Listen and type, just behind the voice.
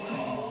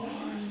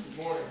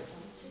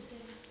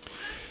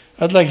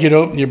I'd like you to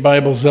open your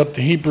Bibles up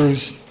to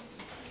Hebrews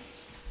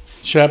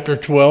chapter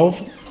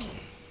 12.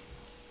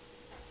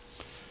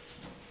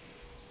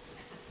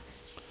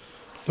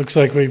 Looks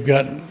like we've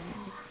got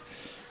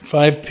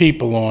 5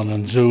 people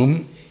on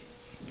Zoom.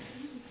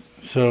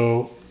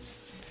 So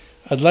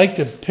I'd like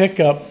to pick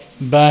up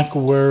back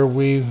where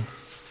we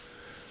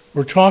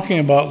were talking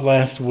about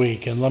last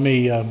week. And let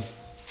me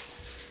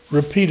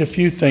repeat a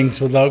few things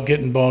without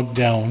getting bogged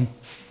down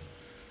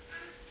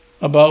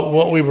about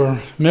what we were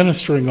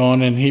ministering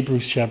on in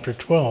Hebrews chapter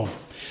 12.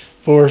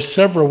 For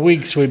several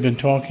weeks we've been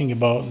talking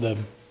about the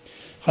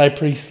high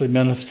priestly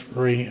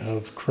ministry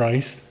of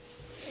Christ.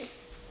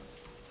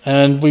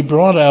 And we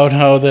brought out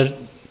how that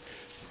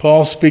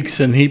Paul speaks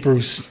in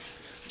Hebrews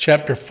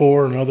chapter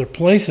 4 and other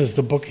places,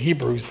 the book of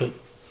Hebrews,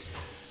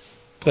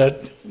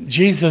 that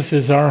Jesus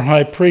is our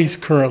high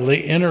priest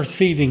currently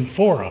interceding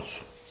for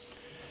us.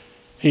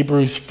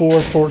 Hebrews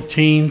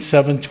 4:14,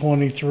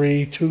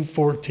 7:23,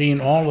 2:14,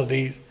 all of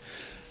these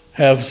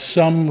have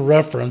some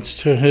reference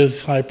to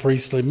his high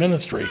priestly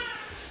ministry.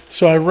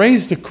 So I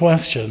raised a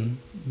question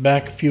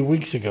back a few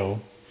weeks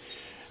ago,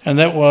 and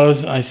that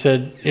was, I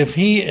said, if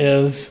he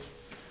is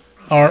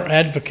our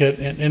advocate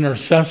and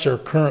intercessor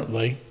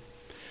currently,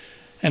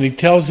 and he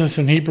tells us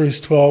in Hebrews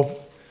 4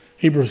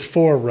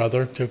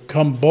 to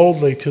come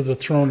boldly to the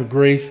throne of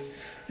grace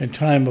in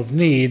time of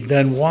need,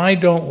 then why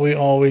don't we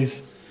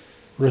always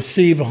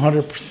receive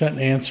 100%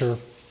 answer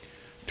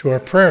to our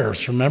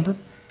prayers, remember?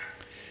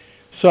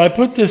 So I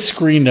put this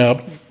screen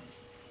up,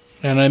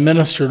 and I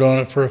ministered on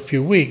it for a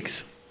few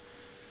weeks.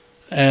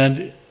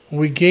 And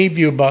we gave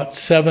you about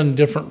 7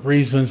 different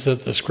reasons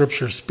that the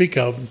scriptures speak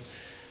of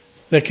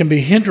that can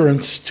be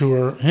hindrances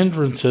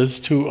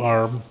to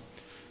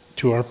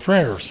our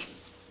prayers.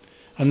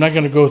 I'm not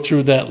going to go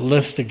through that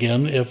list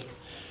again. If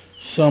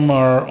some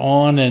are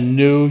on and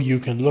new, you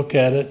can look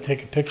at it,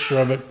 take a picture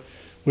of it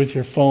with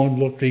your phone,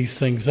 look these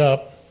things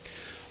up.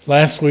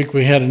 Last week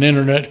we had an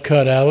internet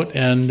cut out,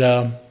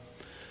 and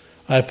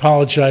I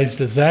apologized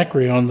to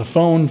Zachary on the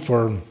phone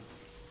for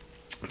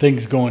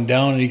things going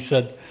down, and he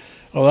said,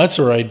 "Oh, that's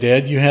all right,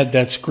 Dad. You had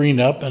that screen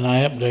up, and I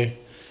happened to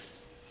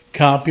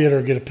copy it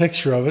or get a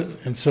picture of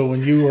it. And so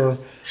when you were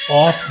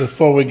off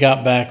before we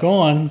got back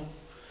on,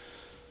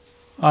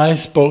 I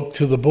spoke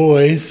to the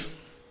boys,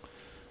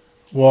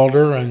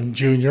 Walter and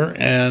Junior,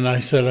 and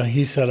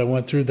he said I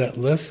went through that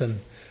list and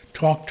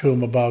talked to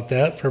him about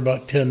that for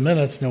about 10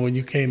 minutes. Now, when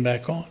you came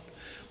back on,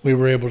 we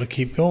were able to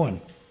keep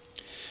going.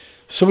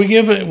 So we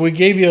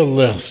gave you a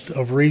list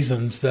of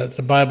reasons that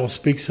the Bible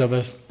speaks of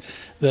us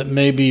that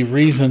may be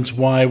reasons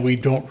why we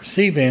don't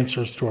receive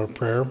answers to our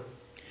prayer.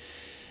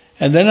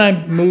 And then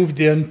I moved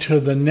into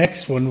the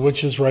next one,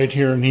 which is right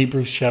here in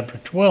Hebrews chapter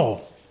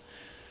 12.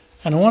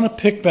 And I want to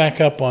pick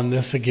back up on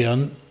this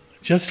again,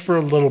 just for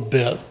a little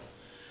bit.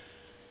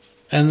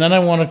 And then I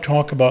want to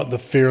talk about the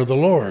fear of the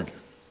Lord,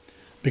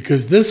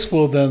 because this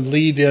will then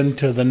lead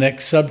into the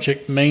next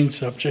subject, main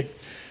subject,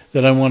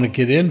 that I want to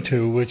get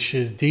into, which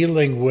is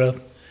dealing with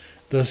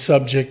the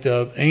subject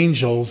of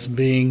angels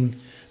being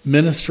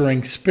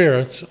ministering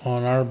spirits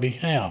on our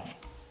behalf.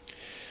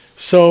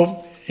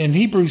 So in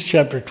Hebrews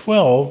chapter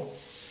 12,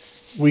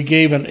 we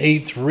gave an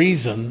 8th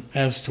reason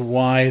as to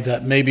why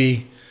that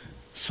maybe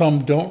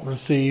some don't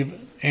receive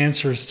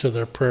answers to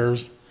their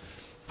prayers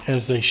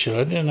as they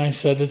should. And I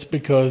said it's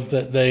because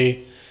that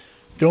they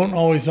don't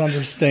always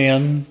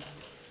understand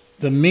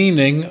the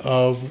meaning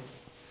of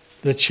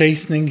the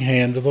chastening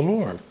hand of the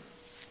Lord.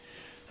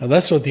 Now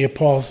that's what the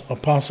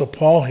Apostle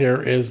Paul here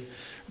is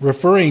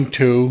referring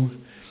to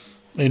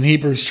in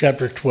Hebrews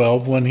chapter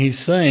 12 when he's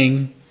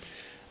saying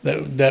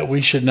that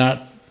we should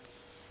not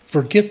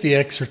forget the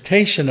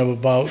exhortation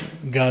about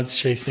God's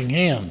chastening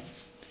hand.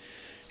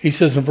 He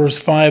says in verse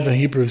 5 of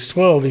Hebrews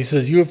 12, he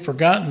says, "You have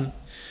forgotten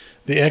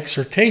the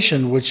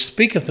exhortation which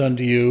speaketh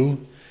unto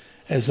you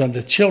as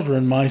unto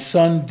children. My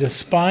son,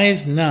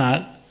 despise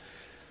not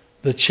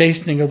the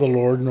chastening of the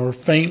Lord, nor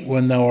faint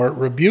when thou art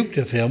rebuked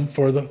of him.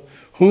 For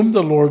whom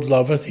the Lord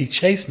loveth, he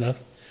chasteneth,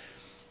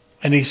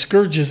 and he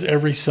scourges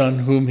every son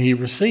whom he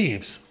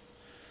receives.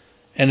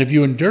 And if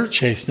you endure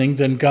chastening,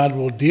 then God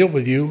will deal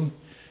with you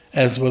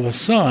as with a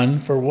son.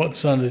 For what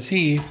son is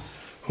he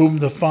whom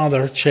the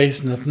Father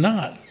chasteneth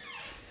not?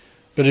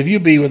 But if you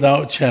be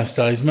without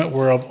chastisement,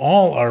 whereof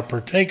all are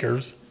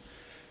partakers,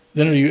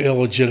 then are you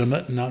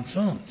illegitimate and not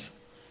sons."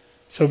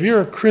 So if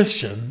you're a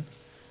Christian,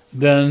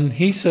 then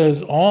he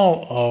says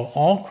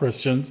all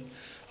Christians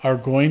are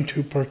going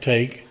to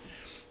partake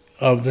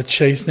of the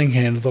chastening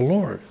hand of the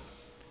Lord.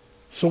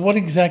 So what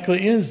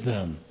exactly is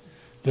then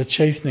the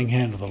chastening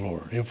hand of the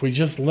Lord? If we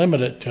just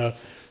limit it to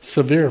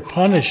severe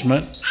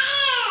punishment,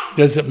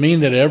 does it mean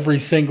that every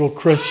single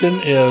Christian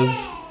is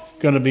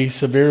going to be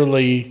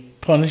severely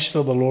punished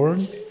of the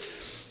Lord?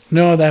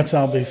 No, that's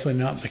obviously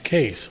not the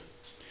case.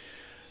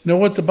 No,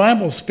 what the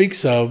Bible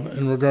speaks of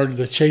in regard to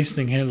the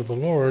chastening hand of the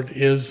Lord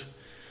is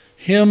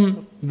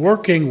him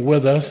working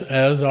with us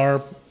as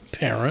our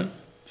parent,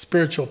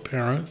 spiritual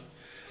parent,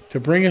 to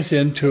bring us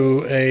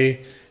into a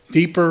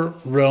deeper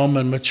realm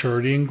and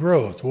maturity and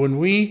growth. When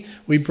we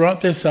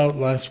brought this out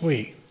last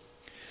week,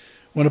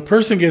 When a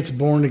person gets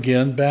born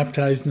again,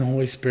 baptized in the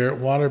Holy Spirit,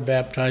 water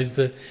baptized,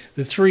 the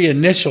three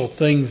initial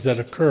things that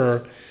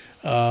occur,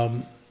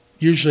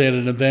 usually at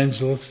an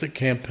evangelistic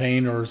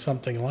campaign or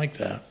something like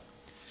that,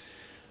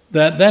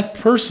 that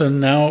person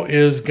now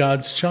is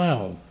God's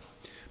child.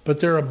 But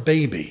they're a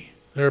baby.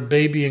 They're a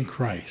baby in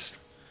Christ.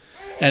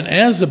 And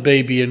as a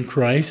baby in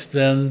Christ,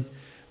 then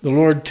the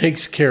Lord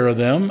takes care of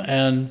them,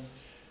 and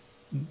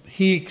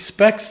he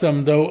expects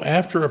them, though,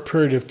 after a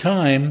period of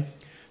time,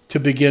 to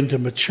begin to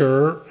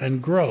mature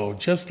and grow,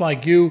 just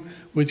like you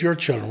with your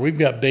children. We've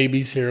got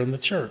babies here in the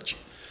church.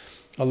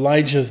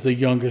 Elijah's the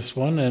youngest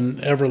one, and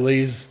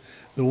Everly's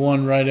the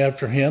one right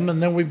after him,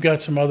 and then we've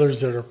got some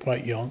others that are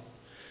quite young.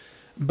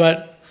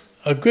 But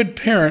a good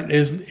parent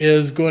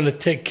is going to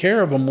take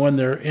care of them when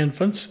they're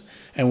infants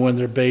and when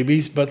they're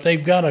babies, but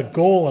they've got a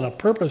goal and a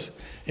purpose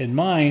in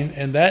mind,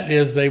 and that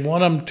is they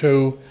want them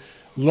to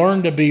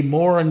learn to be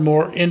more and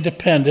more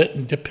independent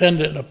and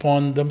dependent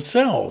upon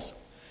themselves.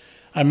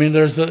 I mean,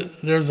 there's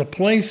a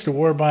place to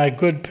whereby a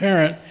good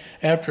parent,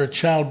 after a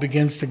child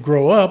begins to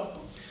grow up,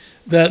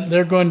 that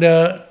they're going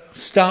to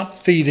stop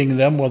feeding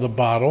them with a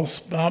bottle,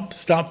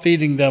 stop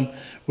feeding them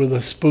with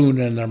a spoon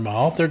in their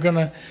mouth. They're going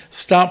to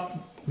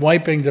stop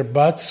wiping their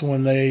butts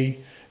when they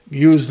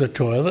use the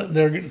toilet.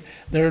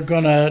 They're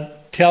going to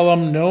tell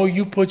them, no,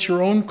 you put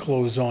your own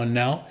clothes on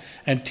now,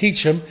 and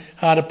teach them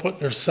how to put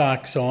their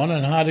socks on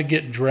and how to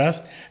get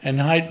dressed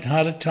and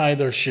how to tie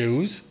their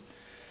shoes.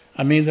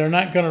 I mean, they're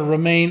not going to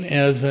remain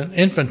as an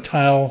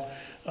infantile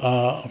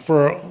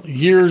for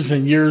years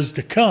and years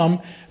to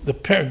come. The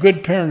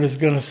good parent is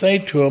going to say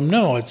to them,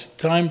 no, it's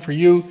time for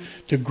you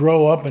to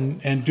grow up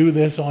and do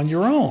this on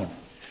your own.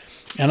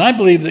 And I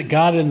believe that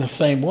God, in the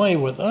same way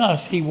with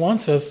us, he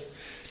wants us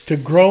to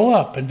grow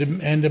up and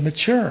to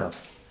mature.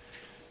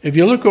 If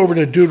you look over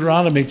to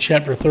Deuteronomy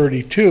chapter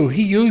 32,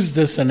 he used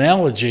this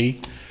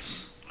analogy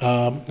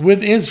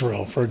with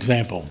Israel, for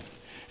example.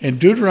 In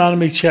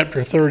Deuteronomy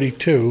chapter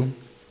 32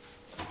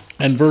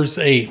 and verse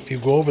 8, if you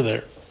go over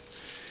there,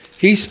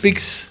 he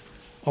speaks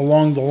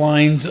along the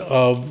lines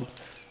of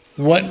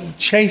what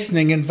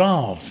chastening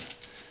involves.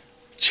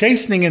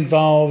 Chastening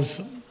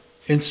involves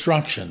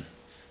instruction.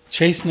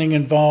 Chastening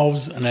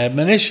involves an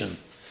admonition.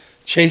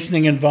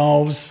 Chastening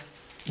involves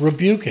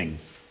rebuking.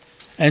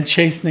 And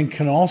chastening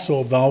can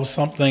also involve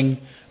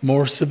something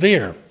more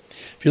severe.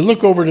 If you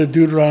look over to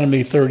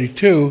Deuteronomy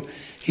 32,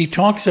 he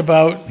talks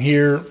about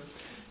here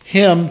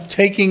him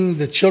taking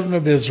the children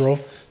of Israel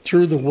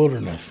through the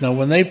wilderness. Now,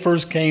 when they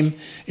first came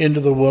into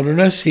the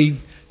wilderness, he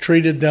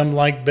treated them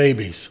like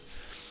babies.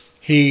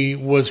 He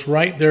was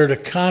right there to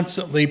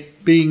constantly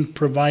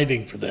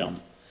providing for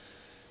them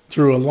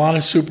through a lot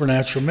of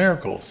supernatural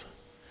miracles.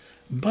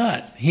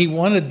 But he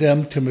wanted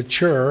them to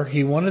mature.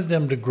 He wanted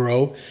them to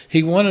grow.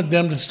 He wanted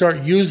them to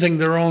start using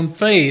their own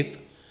faith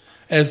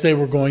as they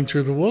were going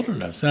through the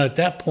wilderness. And at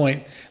that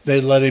point,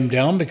 they let him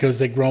down because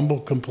they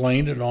grumbled,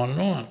 complained, and on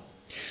and on.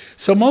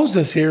 So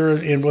Moses here,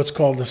 in what's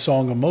called the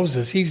Song of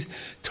Moses, he's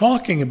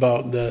talking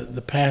about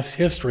the past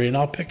history. And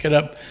I'll pick it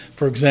up,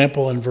 for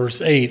example, in verse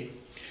 8.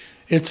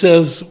 It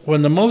says,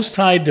 when the Most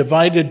High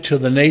divided to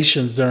the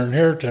nations their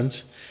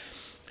inheritance,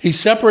 he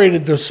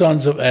separated the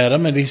sons of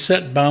Adam, and he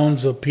set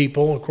bounds of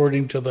people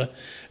according to the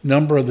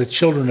number of the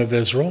children of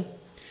Israel.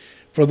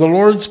 For the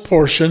Lord's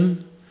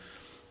portion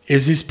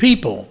is his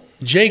people.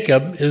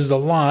 Jacob is the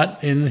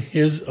lot of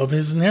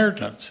his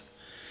inheritance.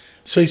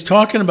 So he's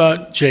talking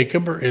about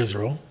Jacob, or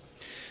Israel.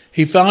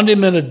 He found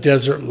him in a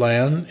desert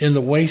land, in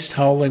the waste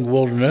howling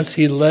wilderness.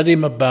 He led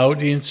him about,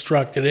 he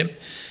instructed him.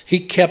 He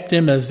kept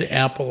him as the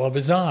apple of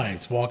his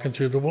eyes, walking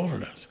through the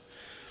wilderness.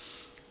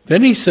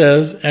 Then he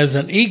says, as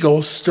an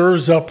eagle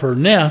stirs up her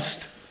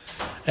nest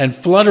and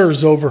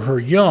flutters over her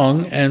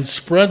young and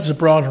spreads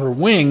abroad her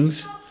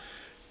wings,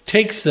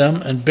 takes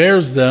them and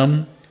bears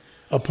them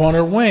upon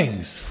her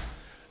wings.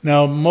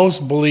 Now,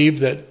 most believe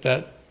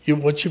that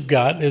what you've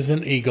got is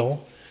an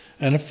eagle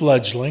and a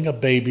fledgling, a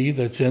baby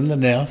that's in the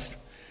nest.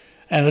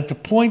 And at the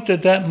point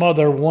that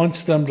mother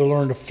wants them to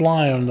learn to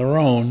fly on their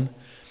own,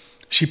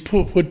 she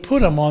would put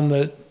them on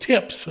the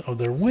tips of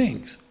their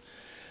wings.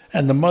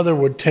 And the mother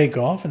would take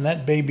off, and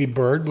that baby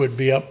bird would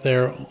be up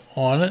there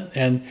on it,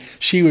 and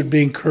she would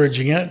be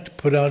encouraging it to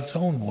put out its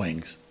own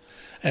wings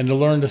and to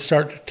learn to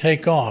start to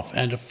take off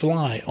and to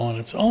fly on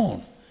its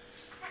own.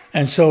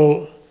 And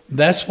so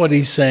that's what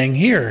he's saying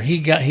here. He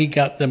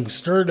got them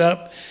stirred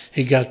up,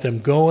 he got them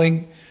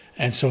going,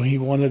 and so he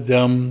wanted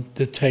them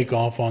to take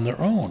off on their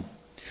own.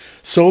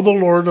 So the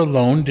Lord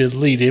alone did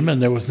lead him,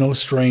 and there was no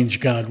strange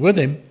God with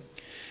him.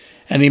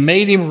 And he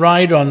made him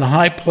ride on the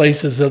high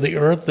places of the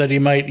earth, that he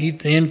might eat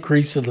the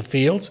increase of the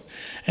fields.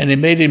 And he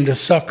made him to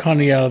suck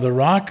honey out of the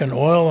rock, and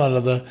oil out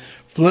of the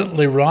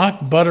flintly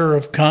rock, butter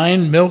of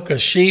kine, milk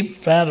of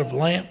sheep, fat of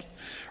lambs,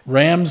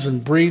 rams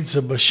and breeds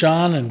of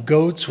Bashan, and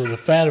goats with the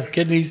fat of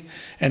kidneys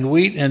and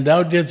wheat. And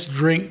thou didst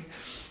drink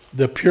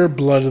the pure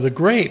blood of the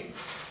grape.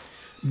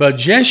 But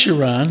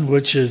Jeshurun,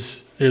 which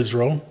is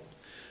Israel,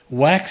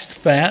 waxed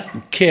fat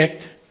and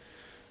kicked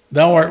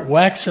Thou art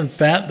waxen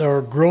fat, thou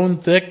art grown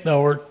thick,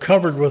 thou art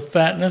covered with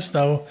fatness,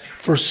 thou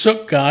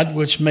forsook God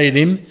which made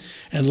him,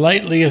 and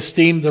lightly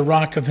esteemed the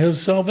rock of his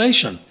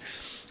salvation.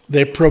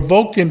 They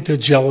provoked him to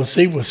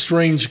jealousy with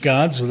strange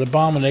gods, with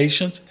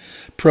abominations.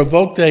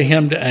 Provoked they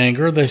him to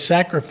anger. They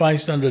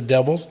sacrificed unto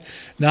devils,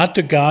 not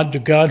to God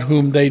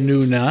whom they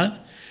knew not,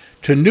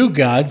 to new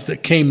gods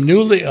that came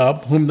newly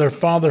up, whom their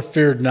father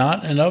feared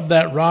not, and of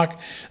that rock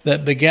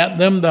that begat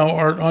them thou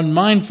art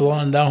unmindful,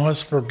 and thou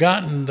hast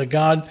forgotten the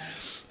God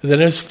that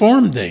has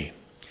formed thee.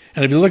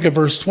 And if you look at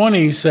verse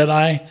 20, he said,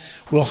 I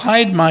will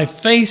hide my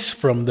face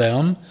from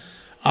them.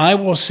 I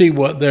will see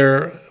what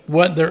their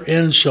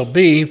end shall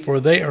be, for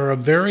they are a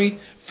very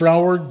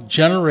froward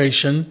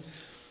generation,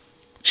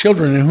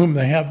 children in whom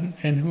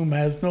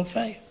has no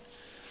faith.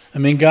 I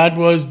mean, God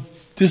was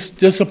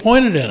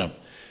disappointed in them.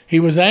 He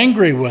was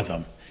angry with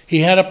them. He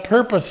had a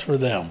purpose for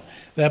them.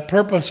 That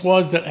purpose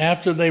was that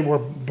after they were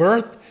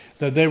birthed,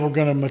 that they were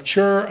going to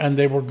mature and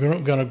they were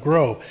going to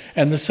grow.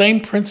 And the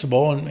same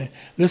principle, and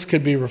this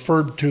could be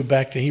referred to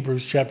back to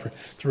Hebrews chapter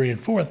 3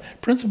 and 4,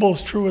 principle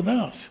is true with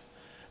us.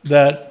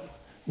 That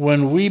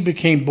when we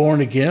became born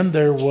again,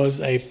 there was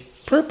a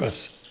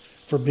purpose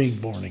for being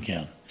born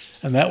again.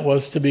 And that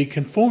was to be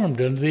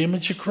conformed into the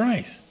image of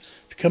Christ,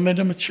 to come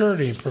into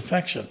maturity and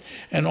perfection.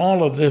 And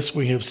all of this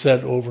we have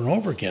said over and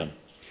over again.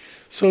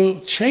 So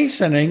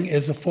chastening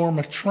is a form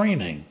of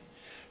training.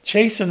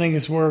 Chastening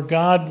is where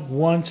God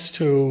wants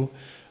to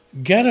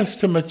get us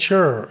to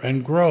mature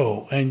and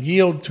grow and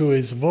yield to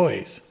his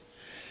voice.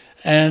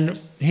 And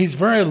he's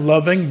very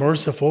loving,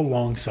 merciful,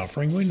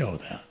 long-suffering. We know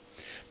that.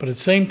 But at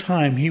the same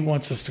time, he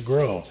wants us to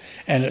grow.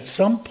 And at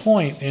some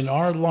point in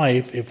our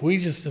life, if we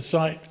just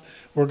decide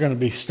we're going to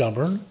be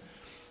stubborn,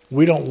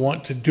 we don't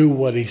want to do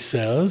what he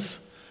says,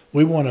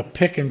 we want to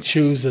pick and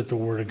choose at the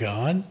Word of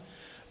God,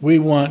 we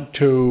want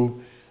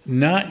to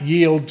not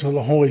yield to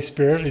the Holy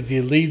Spirit as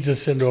he leads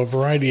us into a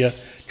variety of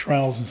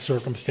trials and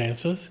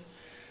circumstances,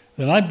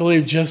 then I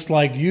believe just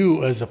like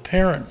you as a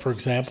parent, for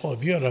example,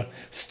 if you had a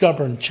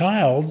stubborn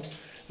child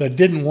that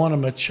didn't want to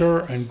mature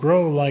and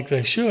grow like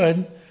they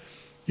should,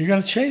 you're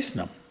going to chasten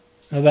them.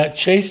 Now that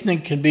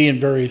chastening can be in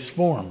various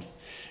forms.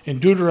 In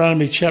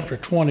Deuteronomy chapter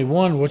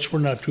 21, which we're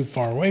not too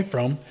far away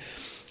from,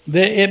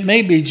 it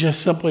may be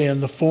just simply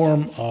in the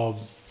form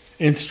of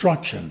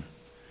instruction.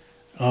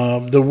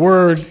 The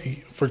word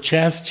for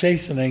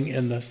chastening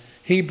in the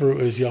Hebrew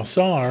is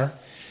yasar,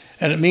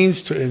 and it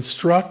means to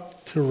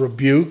instruct, to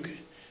rebuke,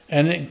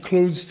 and it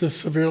includes to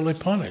severely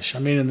punish. I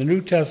mean, in the New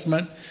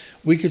Testament,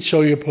 we could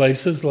show you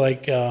places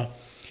like,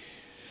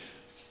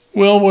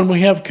 when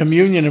we have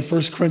communion in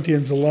 1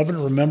 Corinthians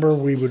 11, remember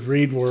we would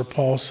read where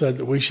Paul said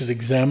that we should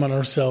examine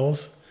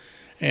ourselves.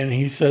 And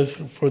he says,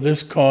 for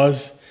this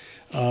cause,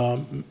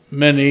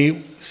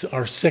 many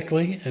are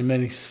sickly and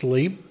many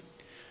sleep,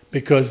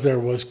 because there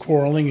was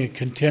quarreling and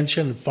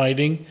contention and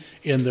fighting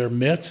in their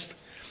midst.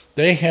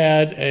 They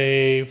had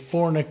a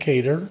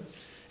fornicator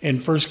in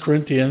 1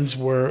 Corinthians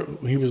where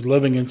he was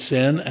living in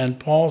sin, and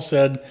Paul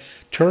said,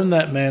 turn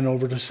that man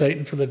over to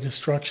Satan for the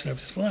destruction of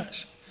his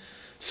flesh.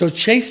 So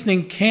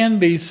chastening can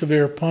be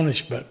severe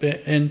punishment.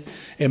 In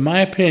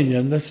my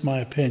opinion, this is my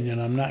opinion,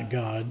 I'm not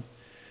God.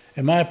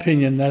 In my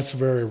opinion, that's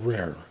very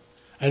rare.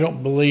 I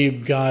don't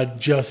believe God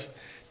just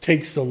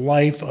takes the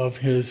life of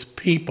his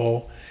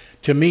people.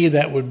 To me,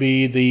 that would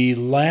be the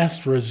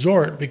last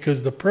resort,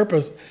 because the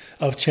purpose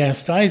of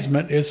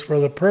chastisement is for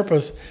the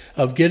purpose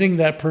of getting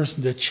that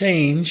person to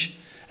change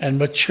and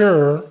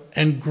mature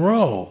and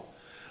grow.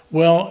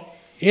 Well,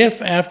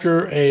 if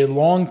after a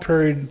long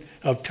period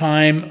of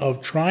time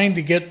of trying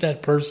to get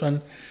that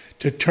person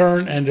to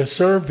turn and to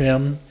serve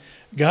him,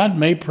 God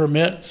may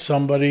permit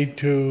somebody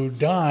to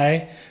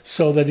die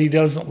so that he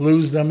doesn't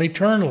lose them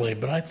eternally.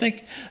 But I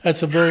think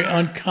that's a very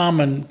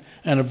uncommon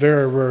and a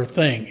very rare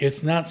thing.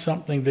 It's not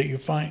something that you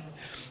find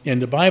in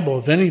the Bible.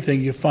 If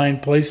anything, you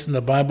find place in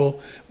the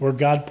Bible where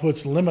God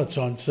puts limits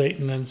on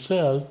Satan and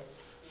says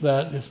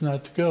that it's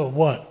not to go.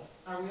 What?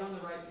 Are we on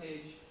the right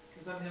page?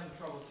 Because I'm having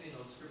trouble seeing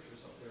those scriptures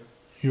up there.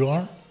 You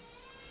are?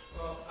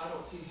 Well, I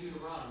don't see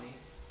Deuteronomy.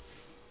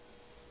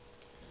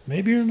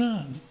 Maybe you're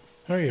not.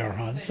 There you are,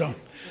 hon. So,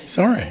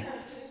 sorry.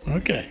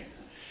 Okay.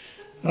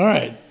 All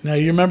right. Now,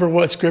 you remember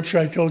what scripture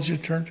I told you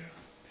to turn to?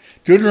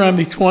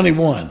 Deuteronomy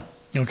 21.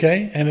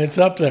 Okay? And it's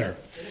up there.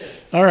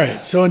 All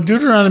right. So in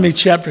Deuteronomy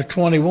chapter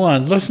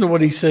 21, listen to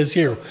what he says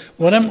here.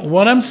 What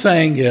I'm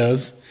saying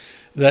is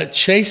that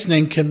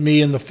chastening can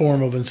be in the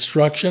form of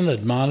instruction,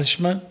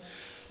 admonishment.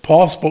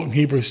 Paul spoke in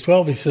Hebrews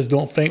 12. He says,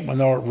 don't faint when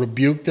thou art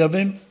rebuked of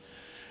him.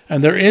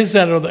 And there is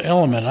that other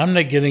element. I'm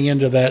not getting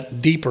into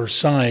that deeper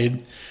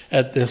side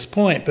at this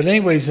point. But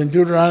anyways, in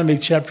Deuteronomy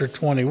chapter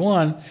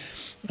 21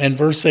 and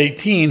verse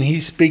 18,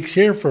 he speaks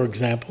here, for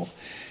example.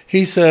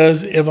 He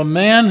says, if a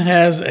man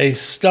has a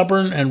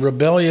stubborn and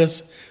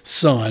rebellious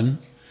son,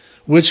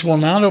 which will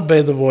not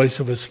obey the voice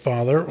of his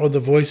father or the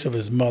voice of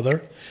his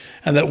mother,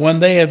 and that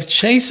when they have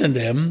chastened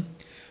him,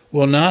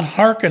 will not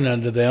hearken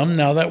unto them.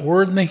 Now that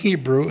word in the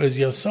Hebrew is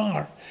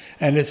yasar,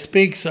 and it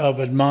speaks of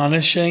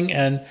admonishing.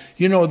 And,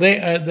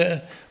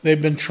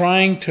 they've been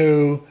trying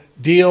to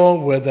deal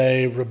with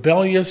a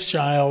rebellious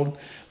child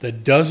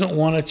that doesn't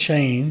want to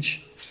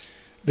change,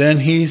 then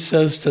he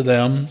says to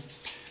them,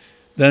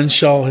 then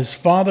shall his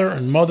father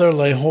and mother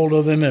lay hold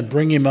of him and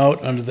bring him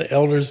out unto the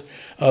elders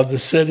of the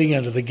city,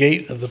 unto the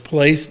gate of the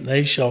place, and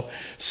they shall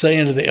say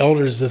unto the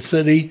elders of the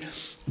city,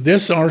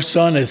 this our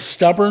son is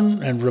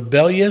stubborn and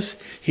rebellious.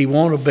 He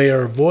won't obey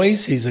our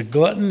voice. He's a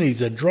glutton.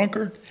 He's a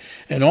drunkard.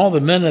 And all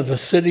the men of the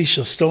city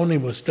shall stone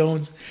him with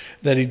stones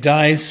that he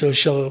dies. So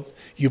shall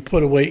you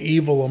put away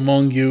evil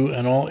among you,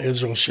 and all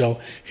Israel shall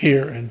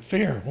hear and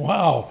fear.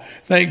 Wow.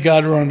 Thank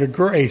God we're under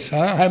grace.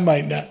 I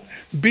might not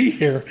be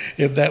here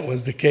if that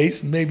was the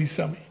case. And maybe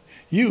some of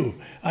you.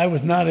 I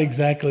was not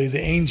exactly the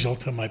angel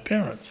to my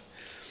parents.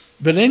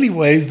 But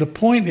anyways, the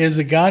point is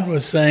that God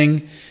was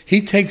saying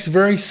he takes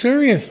very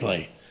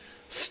seriously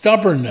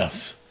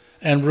stubbornness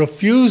and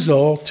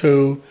refusal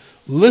to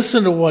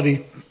listen to what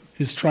he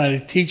is trying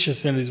to teach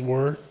us in his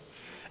word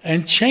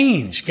and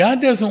change.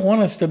 God doesn't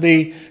want us to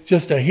be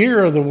just a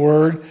hearer of the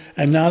word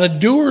and not a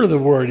doer of the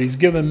word. He's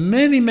given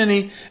many,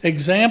 many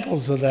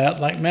examples of that,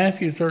 like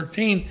Matthew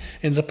 13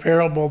 in the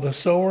parable of the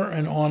sower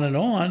and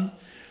on,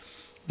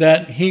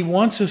 that he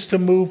wants us to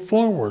move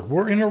forward.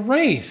 We're in a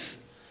race.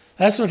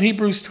 That's what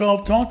Hebrews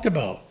 12 talked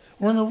about.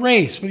 We're in a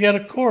race. We got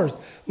a course.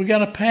 We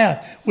got a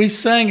path. We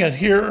sang it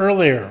here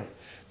earlier,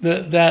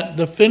 that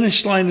the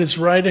finish line is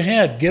right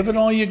ahead. Give it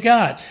all you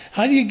got.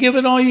 How do you give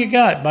it all you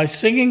got? By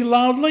singing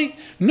loudly?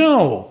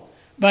 No.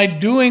 By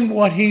doing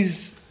what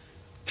he's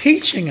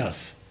teaching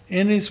us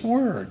in his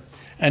word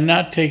and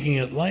not taking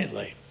it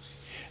lightly.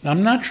 And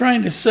I'm not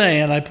trying to say,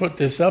 and I put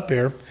this up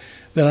here,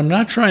 that I'm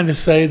not trying to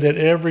say that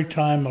every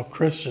time a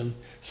Christian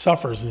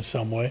suffers in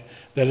some way,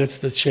 that it's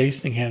the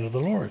chastening hand of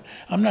the Lord.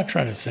 I'm not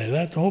trying to say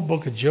that. The whole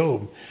book of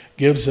Job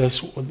gives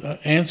us,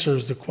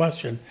 answers the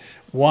question,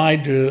 why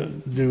do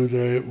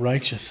the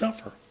righteous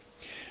suffer?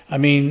 I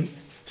mean,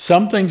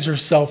 some things are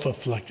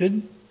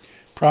self-afflicted.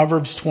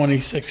 Proverbs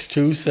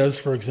 26:2 says,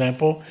 for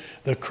example,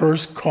 the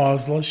curse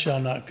causeless shall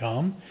not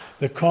come.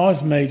 The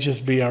cause may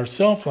just be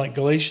ourselves. Like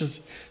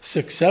Galatians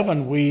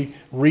 6:7, we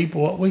reap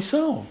what we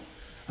sow.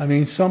 I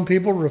mean, some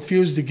people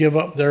refuse to give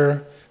up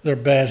their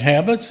bad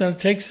habits, and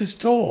it takes its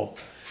toll.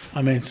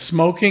 I mean,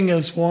 smoking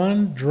is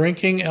one,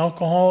 drinking,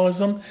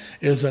 alcoholism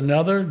is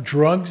another,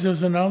 drugs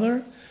is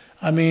another.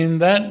 I mean,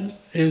 that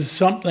is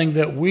something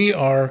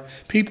that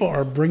people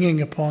are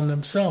bringing upon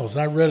themselves.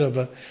 I read of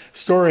a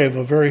story of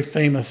a very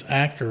famous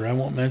actor, I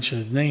won't mention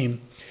his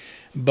name,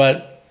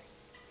 but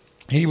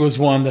he was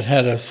one that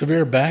had a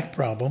severe back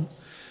problem,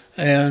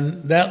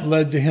 and that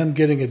led to him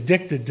getting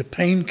addicted to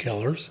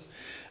painkillers.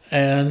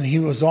 And he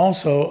was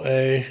also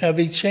a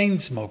heavy chain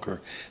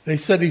smoker. They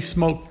said he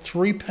smoked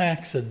 3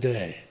 packs a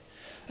day.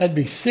 That'd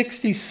be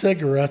 60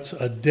 cigarettes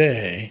a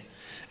day.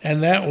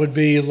 And that would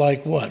be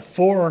like, what,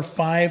 4 or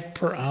 5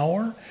 per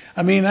hour?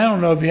 I mean, I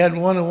don't know if you had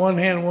one in one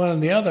hand, one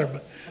in the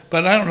other,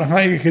 but I don't know how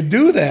you could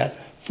do that.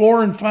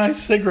 4 and 5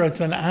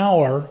 cigarettes an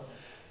hour,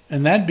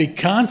 and that'd be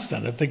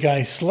constant. If the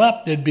guy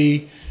slept, it'd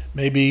be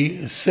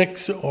maybe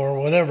 6 or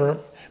whatever.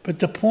 But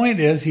the point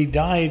is, he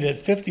died at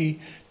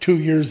 52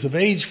 years of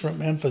age from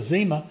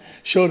emphysema.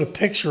 Showed a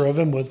picture of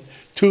him with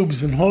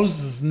tubes and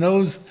hoses,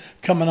 nose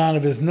coming out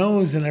of his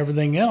nose and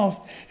everything else.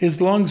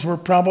 His lungs were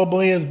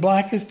probably as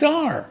black as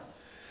tar.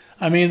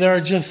 I mean, there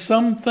are just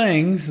some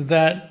things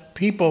that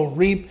people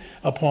reap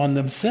upon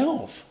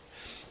themselves.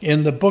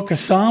 In the book of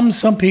Psalms,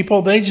 some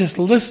people, they just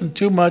listen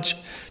too much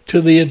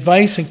to the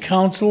advice and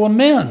counsel of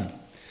men.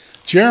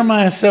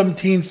 Jeremiah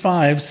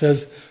 17:5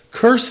 says,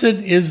 cursed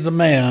is the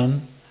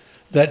man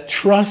that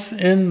trusts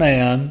in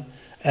man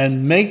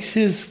and makes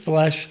his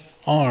flesh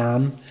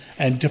arm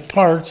and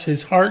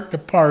his heart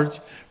departs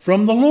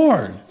from the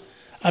Lord.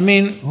 I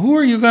mean, who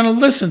are you going to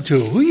listen to?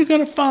 Who are you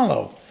going to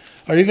follow?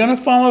 Are you going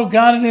to follow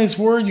God in his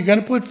word? You're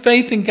going to put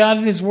faith in God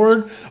in his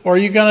word? Or are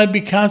you going to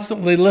be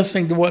constantly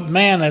listening to what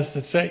man has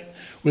to say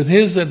with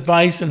his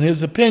advice and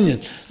his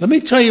opinion? Let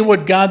me tell you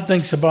what God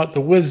thinks about the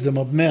wisdom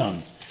of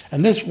men.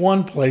 And this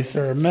one place,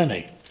 there are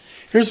many.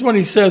 Here's what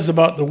he says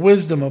about the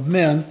wisdom of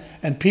men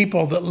and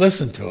people that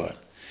listen to it.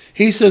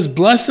 He says,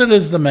 blessed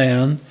is the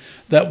man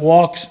that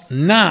walks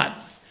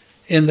not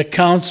in the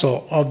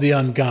counsel of the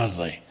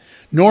ungodly,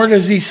 nor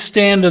does he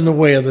stand in the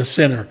way of the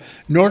sinner,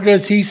 nor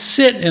does he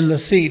sit in the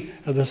seat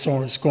of the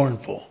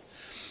scornful.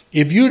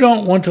 If you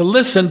don't want to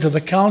listen to the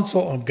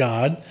counsel of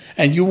God,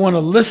 and you want to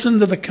listen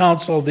to the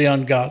counsel of the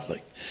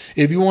ungodly,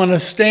 if you want to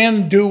stand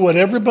and do what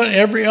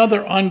every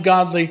other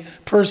ungodly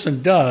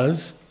person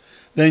does,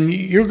 then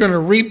you're going to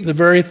reap the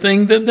very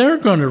thing that they're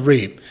going to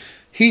reap.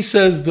 He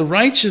says the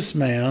righteous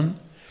man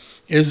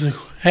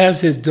has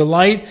his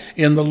delight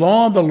in the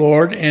law of the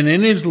Lord, and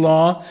in his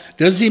law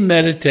does he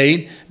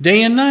meditate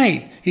day and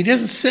night. He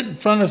doesn't sit in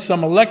front of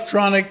some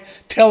electronic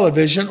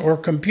television or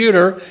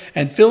computer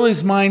and fill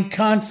his mind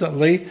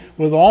constantly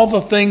with all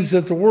the things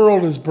that the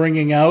world is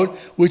bringing out,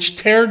 which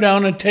tear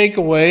down and take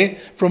away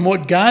from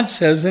what God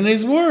says in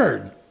his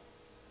word.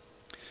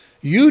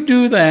 You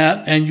do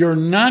that, and you're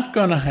not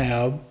going to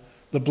have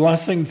the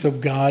blessings of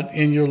God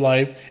in your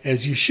life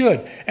as you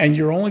should. And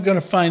you're only going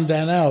to find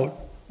that out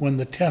when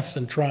the tests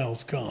and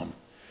trials come.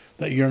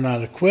 That you're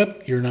not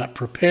equipped, you're not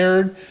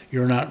prepared,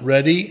 you're not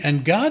ready.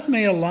 And God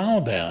may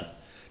allow that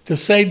to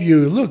say to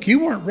you, look,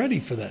 you weren't ready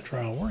for that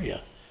trial, were you?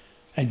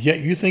 And yet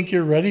you think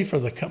you're ready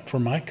for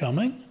my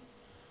coming?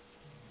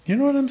 You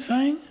know what I'm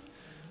saying?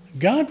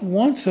 God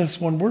wants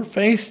us, when we're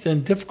faced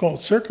in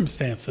difficult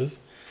circumstances,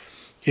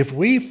 if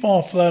we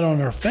fall flat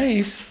on our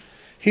face,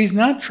 he's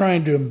not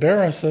trying to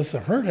embarrass us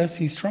or hurt us.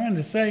 He's trying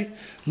to say,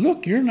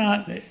 look, you're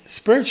not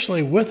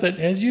spiritually with it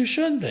as you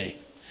should be.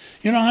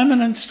 You know, I'm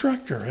an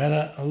instructor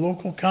at a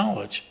local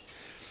college.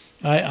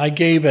 I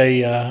gave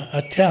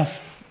a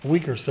test a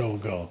week or so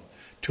ago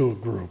to a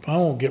group. I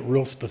won't get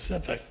real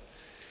specific.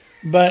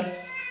 But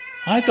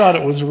I thought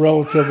it was a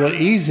relatively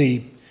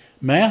easy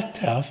math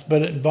test,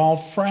 but it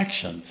involved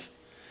fractions.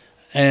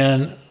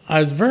 And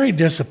I was very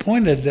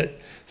disappointed that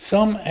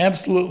some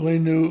absolutely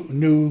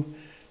knew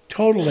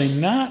totally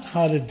not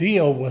how to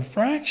deal with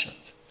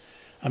fractions.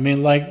 I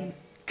mean, like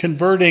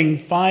converting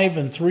 5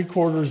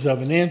 3/4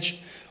 of an inch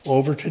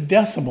over to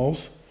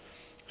decimals.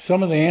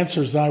 Some of the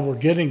answers I were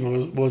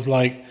getting was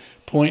like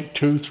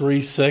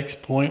 0.236,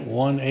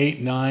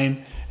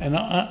 0.189. And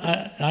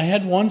I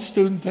had one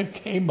student that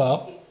came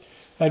up.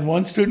 And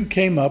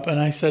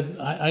I said,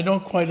 I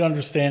don't quite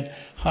understand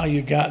how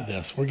you got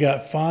this. We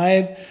got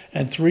 5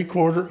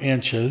 3/4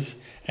 inches,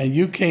 and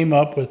you came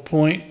up with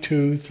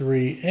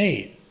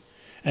 0.238.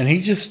 And he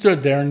just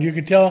stood there, and you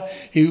could tell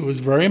he was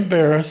very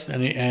embarrassed,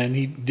 and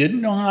he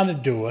didn't know how to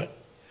do it.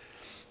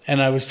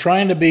 And I was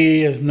trying to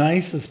be as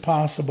nice as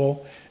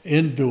possible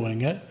in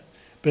doing it.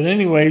 But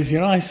anyways,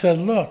 I said,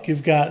 look,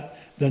 you've got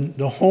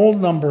the whole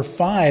number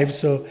 5,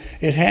 so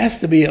it has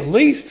to be at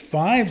least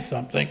 5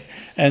 something.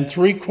 And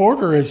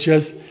 3/4 is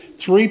just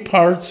 3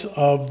 parts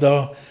of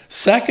the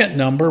second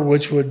number,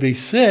 which would be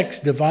 6,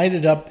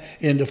 divided up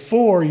into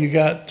 4. You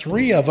got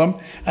 3 of them.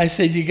 I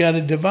said, you got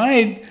to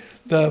divide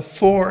the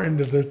 4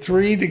 into the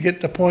 3 to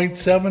get the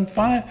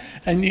 0.75.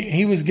 And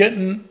he was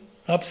getting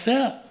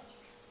upset.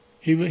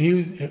 He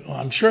was,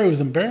 I'm sure he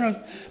was embarrassed,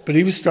 but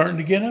he was starting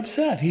to get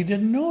upset. He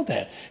didn't know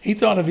that. He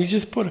thought if he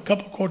just put a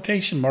couple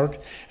quotation marks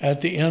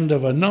at the end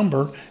of a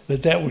number,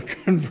 that would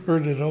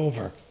convert it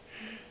over.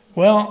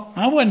 Well,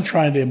 I wasn't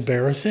trying to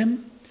embarrass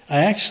him. I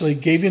actually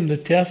gave him the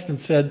test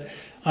and said,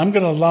 I'm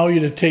going to allow you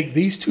to take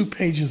these 2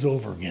 pages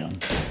over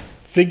again,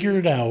 figure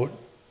it out,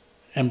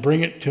 and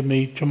bring it to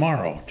me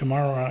tomorrow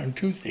on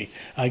Tuesday.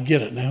 I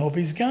get it, and I hope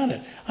he's got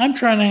it. I'm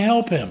trying to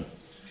help him.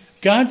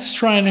 God's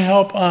trying to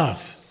help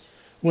us.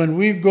 When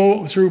we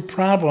go through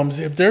problems,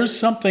 if there's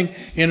something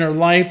in our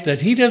life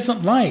that he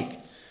doesn't like,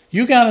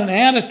 you got an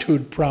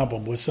attitude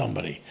problem with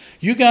somebody.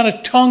 You got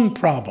a tongue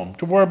problem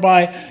to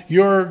whereby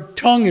your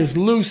tongue is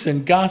loose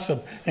in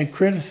gossip and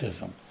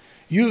criticism.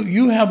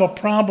 You have a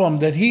problem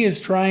that he is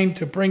trying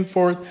to bring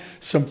forth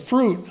some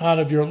fruit out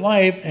of your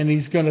life, and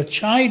he's going to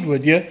chide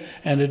with you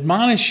and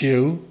admonish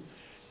you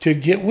to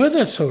get with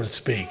it, so to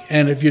speak.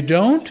 And if you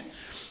don't,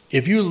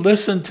 if you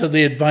listen to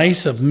the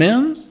advice of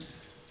men,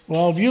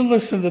 well, if you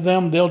listen to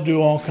them, they'll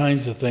do all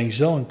kinds of things.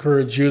 They'll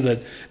encourage you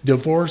that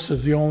divorce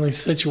is the only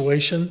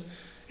situation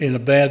in a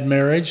bad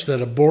marriage,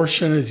 that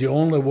abortion is the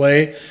only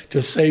way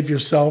to save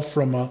yourself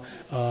from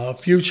a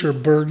future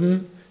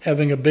burden,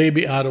 having a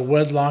baby out of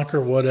wedlock or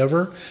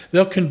whatever.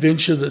 They'll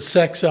convince you that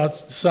sex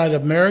outside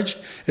of marriage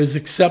is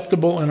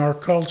acceptable in our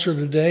culture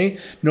today.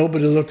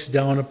 Nobody looks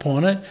down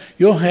upon it.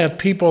 You'll have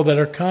people that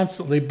are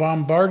constantly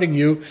bombarding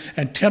you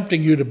and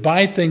tempting you to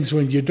buy things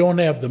when you don't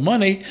have the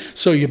money,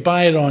 so you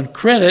buy it on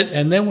credit,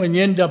 and then when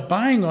you end up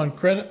buying on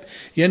credit,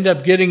 you end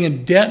up getting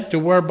in debt to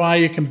whereby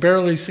you can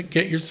barely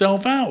get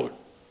yourself out.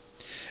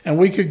 And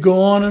we could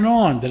go on,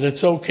 that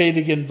it's okay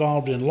to get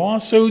involved in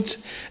lawsuits,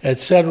 et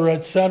cetera,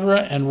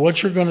 and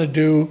what you're going to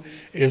do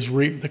is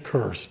reap the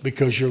curse,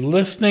 because you're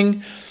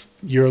listening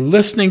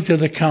to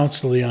the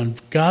counsel of the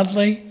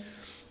ungodly,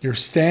 you're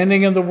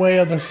standing in the way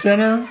of the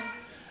sinner,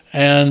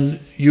 and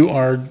you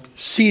are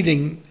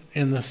seating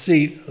in the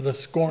seat of the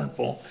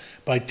scornful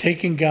by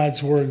taking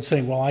God's word and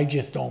saying, well, I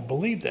just don't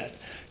believe that.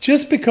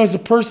 Just because a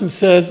person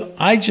says,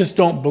 I just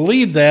don't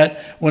believe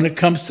that when it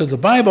comes to the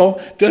Bible,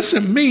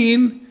 doesn't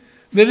mean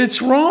that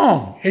it's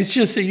wrong. It's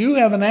just that you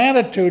have an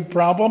attitude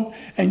problem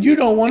and you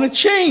don't want to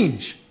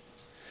change.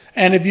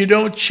 And if you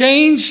don't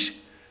change,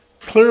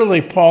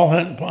 clearly Paul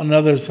and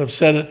others have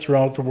said it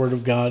throughout the Word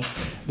of God,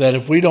 that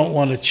if we don't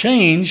want to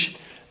change,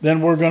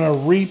 then we're going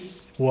to reap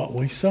what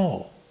we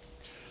sow.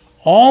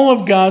 All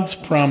of God's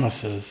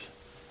promises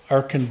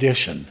are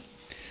conditioned.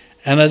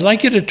 And I'd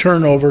like you to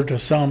turn over to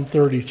Psalm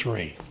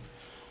 33.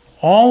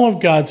 All of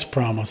God's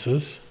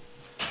promises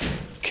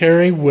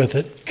carry with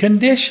it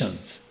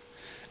conditions.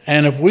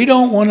 And if we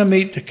don't want to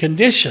meet the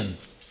condition,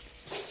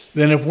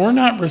 then if we're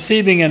not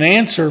receiving an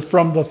answer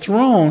from the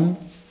throne,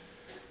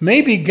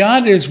 maybe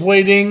God is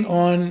waiting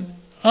on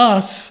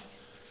us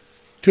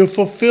to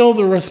fulfill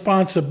the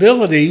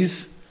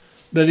responsibilities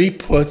that he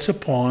puts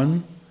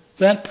upon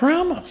that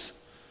promise.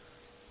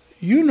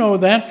 You know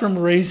that from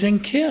raising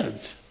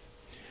kids.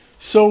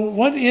 So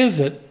what is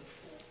it?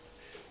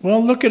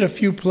 Well, look at a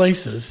few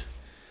places.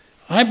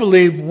 I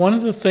believe one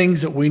of the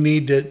things that we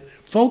need to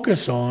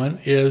focus on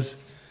is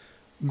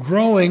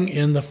growing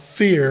in the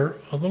fear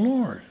of the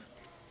Lord.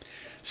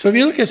 So if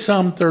you look at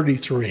Psalm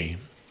 33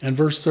 and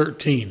verse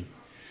 13,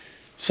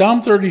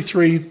 Psalm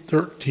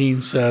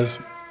 33:13 says,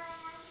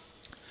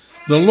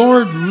 The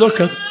Lord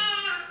looketh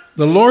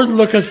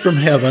from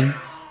heaven,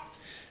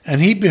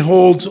 and he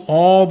beholds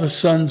all the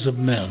sons of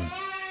men.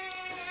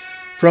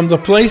 From the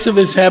place of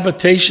his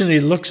habitation he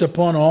looks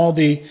upon all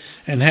the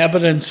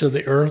inhabitants of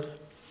the earth.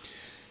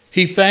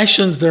 He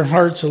fashions their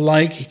hearts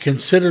alike, he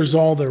considers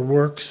all their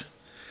works,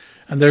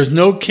 and there's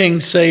no king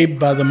saved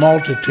by the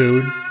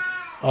multitude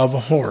of a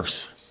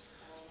horse.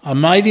 A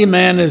mighty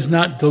man is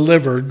not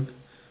delivered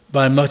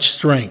by much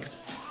strength.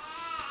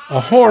 A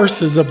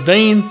horse is a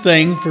vain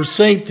thing for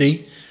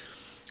safety,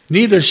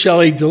 neither shall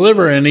he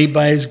deliver any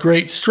by his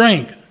great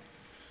strength.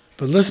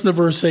 But listen to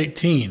verse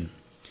 18.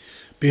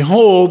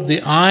 Behold,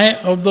 the eye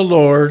of the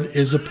Lord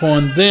is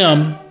upon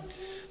them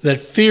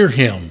that fear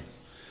him,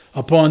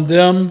 upon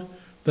them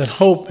that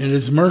hope in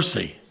his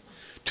mercy,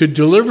 to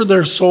deliver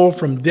their soul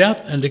from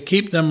death and to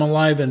keep them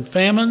alive in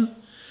famine.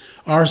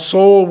 Our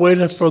soul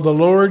waiteth for the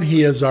Lord.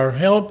 He is our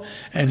help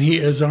and he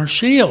is our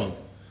shield.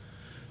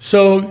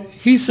 So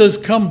he says,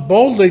 come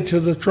boldly to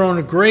the throne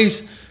of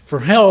grace for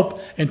help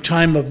in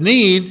time of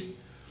need.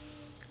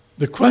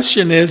 The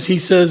question is, he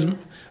says,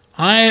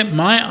 my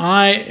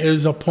eye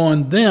is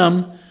upon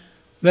them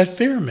that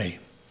fear me.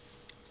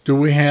 Do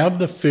we have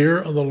the fear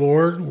of the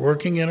Lord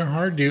working in our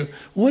heart?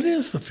 What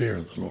is the fear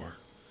of the Lord?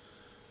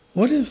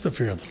 What is the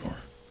fear of the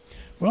Lord?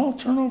 Well,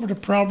 turn over to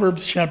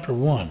Proverbs chapter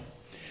 1.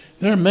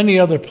 There are many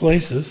other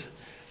places.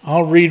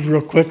 I'll read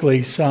real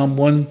quickly Psalm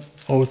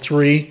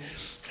 103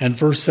 and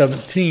verse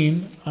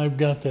 17. I've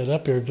got that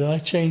up here. Did I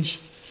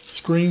change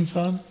screens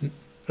on?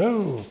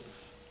 Oh,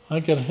 I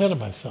got ahead of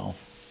myself.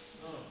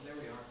 Oh, there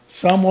we are.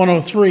 Psalm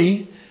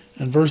 103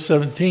 and verse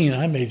 17.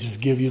 I may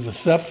just give you the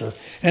scepter.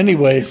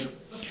 Anyways,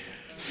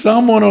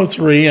 Psalm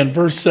 103 and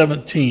verse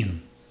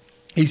 17.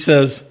 He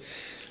says,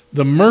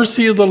 the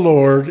mercy of the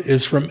Lord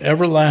is from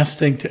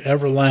everlasting to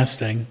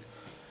everlasting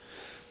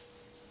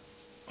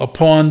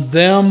upon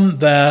them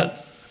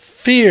that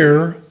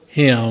fear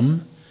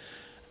him,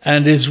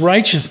 and his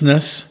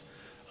righteousness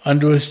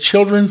unto his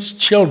children's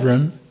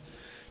children,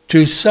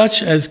 to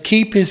such as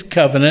keep his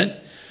covenant,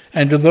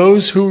 and to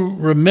those who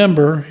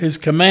remember his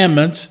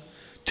commandments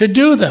to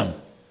do them.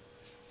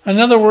 In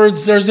other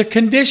words, there's a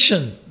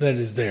condition that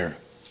is there.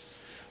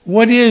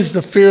 What is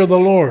the fear of the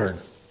Lord?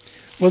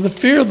 Well, the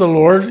fear of the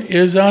Lord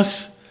is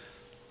us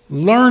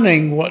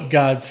learning what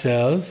God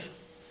says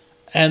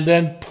and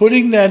then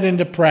putting that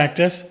into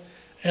practice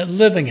and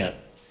living it.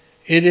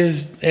 It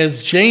is,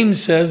 as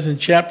James says in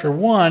chapter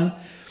 1,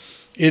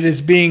 it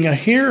is being a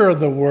hearer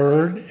of the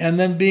word and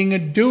then being a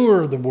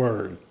doer of the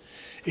word.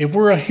 If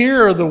we're a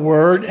hearer of the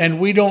word and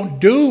we don't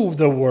do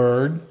the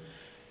word,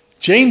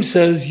 James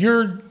says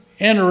you're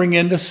entering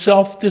into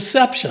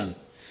self-deception.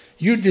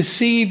 You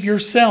deceive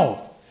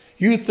yourself.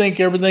 You think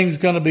everything's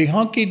going to be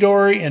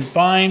hunky-dory and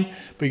fine,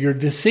 but you're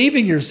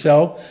deceiving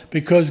yourself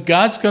because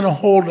God's going to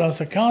hold us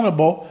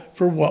accountable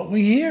for what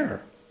we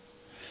hear.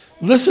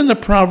 Listen to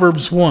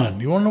Proverbs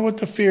 1. You want to know what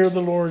the fear of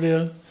the Lord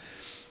is?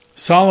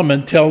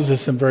 Solomon tells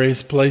us in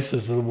various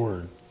places of the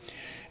word.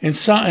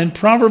 In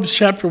Proverbs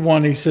chapter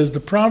 1, he says, the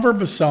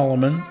proverb of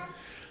Solomon,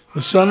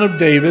 the son of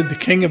David, the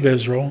king of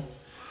Israel,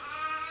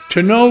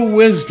 to know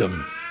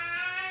wisdom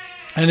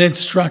and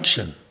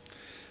instruction,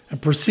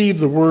 and perceive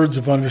the words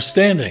of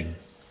understanding,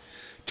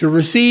 to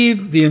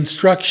receive the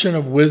instruction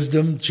of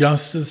wisdom,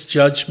 justice,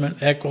 judgment,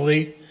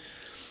 equity,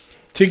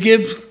 to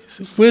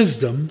give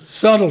wisdom,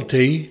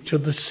 subtlety to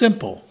the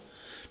simple,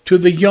 to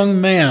the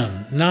young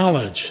man,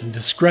 knowledge and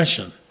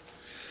discretion.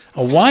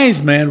 A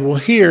wise man will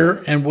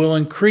hear and will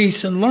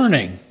increase in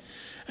learning,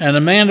 and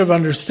a man of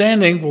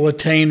understanding will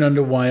attain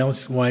unto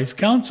wise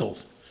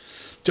counsels.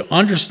 To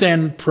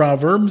understand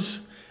proverbs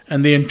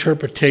and the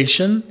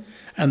interpretation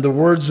and the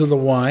words of the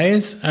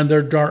wise and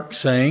their dark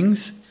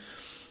sayings.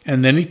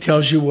 And then he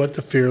tells you what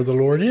the fear of the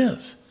Lord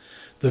is.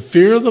 The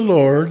fear of the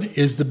Lord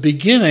is the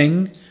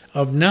beginning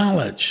of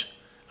knowledge.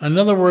 In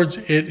other words,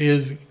 it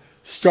is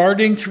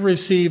starting to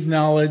receive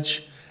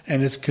knowledge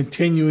and it's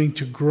continuing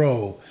to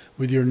grow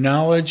with your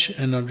knowledge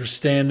and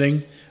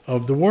understanding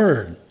of the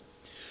word.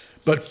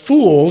 But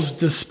fools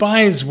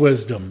despise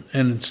wisdom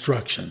and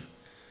instruction.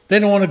 They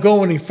don't want to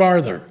go any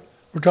farther.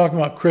 We're talking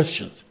about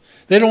Christians.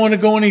 They don't want to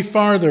go any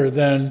farther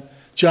than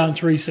John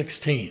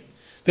 3:16.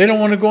 They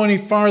don't want to go any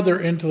farther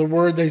into the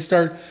word. They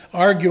start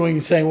arguing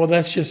and saying, well,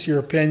 that's just your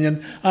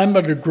opinion. I'm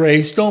under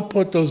grace. Don't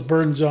put those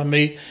burdens on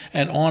me,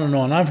 and on and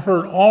on. I've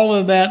heard all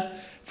of that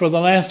for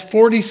the last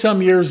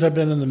 40-some years I've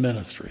been in the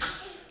ministry.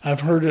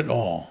 I've heard it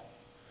all.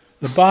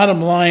 The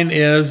bottom line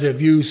is,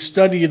 if you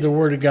study the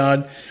Word of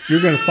God,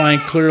 you're going to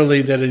find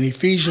clearly that in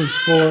Ephesians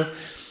 4,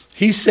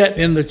 he set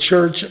in the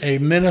church a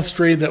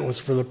ministry that was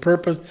for the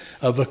purpose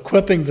of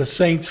equipping the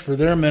saints for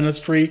their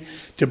ministry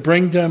to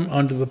bring them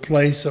unto the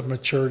place of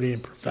maturity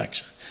and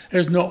perfection.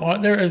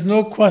 There is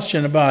no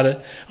question about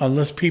it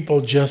unless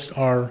people just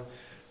are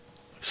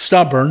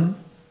stubborn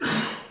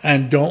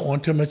and don't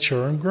want to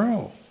mature and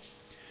grow.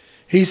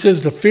 He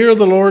says, the fear of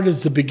the Lord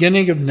is the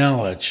beginning of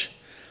knowledge,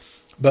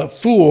 but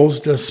fools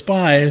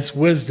despise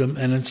wisdom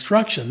and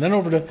instruction. Then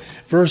over to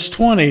verse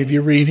 20, if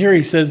you read here,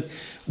 he says,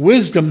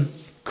 wisdom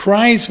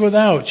cries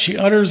without. She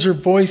utters her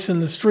voice in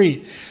the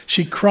street.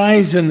 She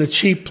cries in the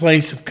chief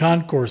place of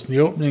concourse, in the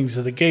openings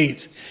of the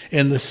gates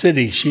in the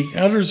city. She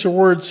utters her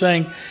words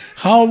saying,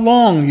 how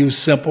long, you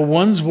simple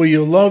ones, will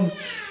you love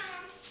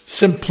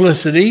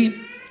simplicity,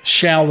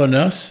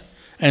 shallowness,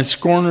 and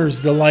scorners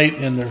delight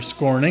in their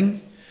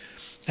scorning,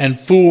 and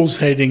fools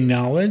hating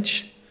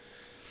knowledge?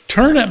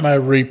 Turn at my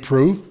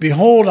reproof.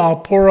 Behold, I'll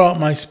pour out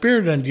my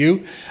spirit unto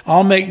you.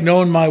 I'll make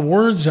known my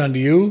words unto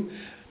you.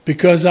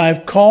 Because I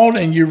have called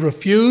and you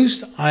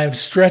refused, I have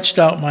stretched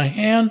out my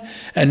hand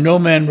and no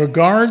man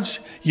regards.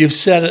 You've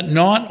set at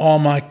naught all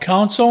my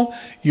counsel.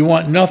 You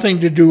want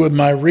nothing to do with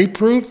my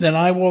reproof. Then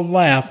I will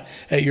laugh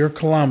at your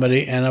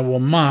calamity and I will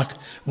mock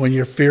when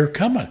your fear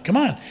cometh. Come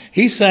on.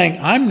 He's saying,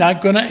 I'm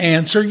not going to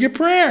answer your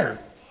prayer.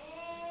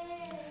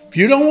 If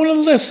you don't want to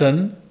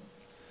listen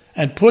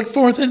and put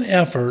forth an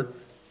effort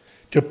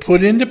to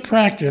put into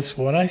practice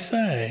what I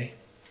say,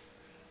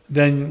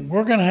 then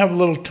we're going to have a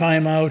little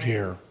time out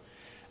here.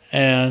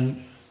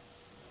 And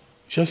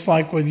just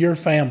like with your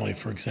family,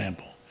 for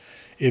example,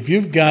 if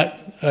you've got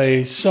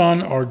a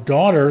son or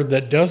daughter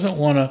that doesn't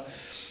want to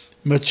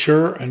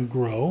mature and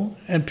grow,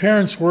 and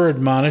parents were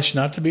admonished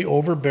not to be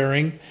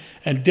overbearing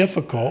and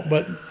difficult,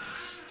 but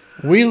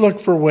we look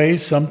for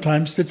ways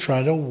sometimes to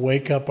try to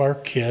wake up our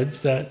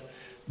kids that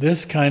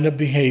this kind of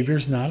behavior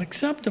is not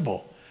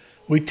acceptable.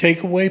 We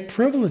take away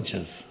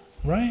privileges,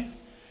 right?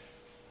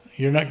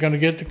 You're not going to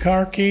get the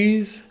car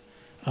keys.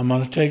 I'm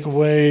going to take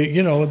away,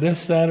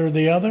 this, that, or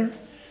the other.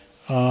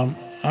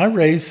 I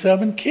raised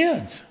 7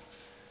 kids.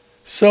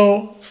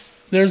 So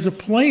there's a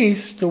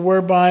place to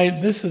whereby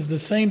this is the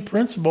same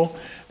principle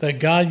that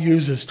God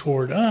uses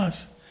toward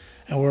us.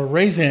 And we're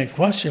raising a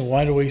question,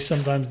 why do we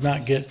sometimes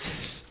not get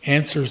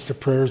answers to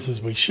prayers as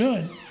we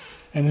should?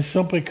 And it's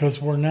simply because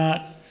we're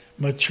not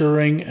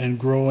maturing and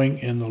growing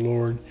in the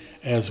Lord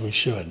as we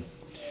should.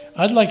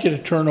 I'd like you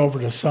to turn over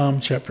to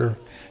Psalm chapter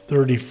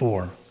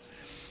 34.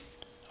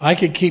 I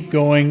could keep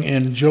going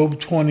in Job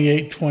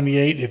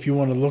 28:28 if you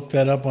want to look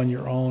that up on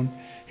your own.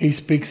 He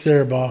speaks there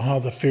about how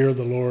the fear of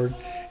the Lord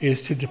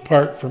is to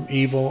depart from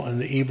evil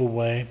and the evil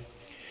way.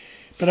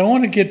 But I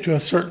want to get to a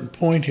certain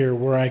point here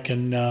where I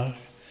can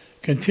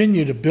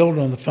continue to build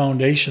on the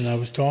foundation I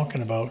was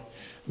talking about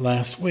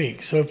last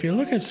week. So if you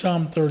look at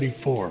Psalm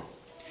 34,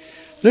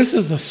 this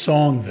is a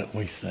song that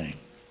we sing.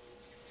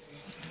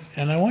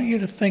 And I want you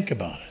to think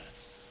about it.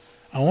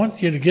 I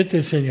want you to get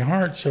this in your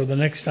heart so the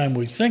next time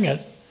we sing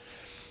it,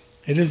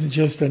 it isn't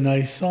just a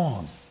nice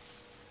song.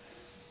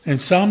 In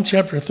Psalm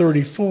chapter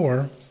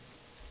 34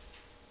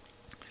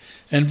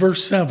 and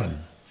verse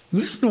 7,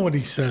 listen to what he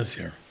says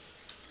here.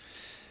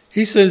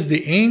 He says,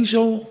 the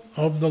angel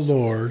of the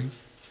Lord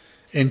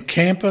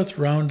encampeth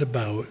round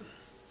about,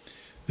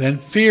 then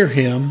fear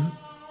him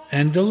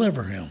and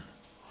deliver him.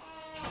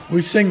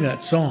 We sing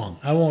that song.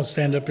 I won't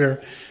stand up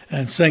here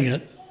and sing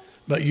it,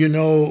 but you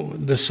know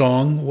the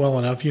song well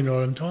enough, you know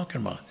what I'm talking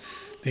about.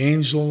 The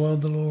angel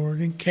of the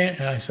Lord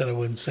I said I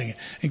wouldn't sing it.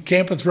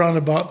 Encampeth round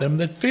about them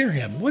that fear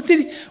him. What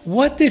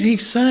did he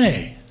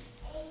say?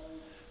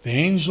 The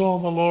angel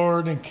of the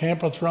Lord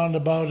encampeth round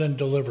about and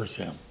delivers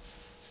him.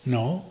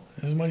 No,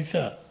 this is what he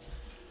said.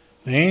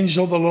 The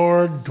angel of the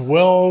Lord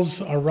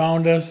dwells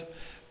around us,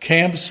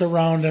 camps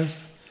around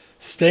us,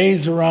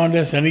 stays around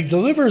us, and he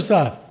delivers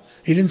us.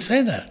 He didn't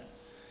say that.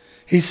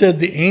 He said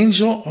the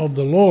angel of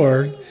the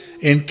Lord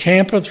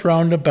encampeth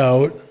round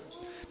about.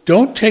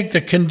 Don't take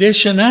the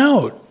condition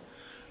out.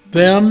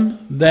 Them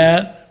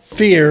that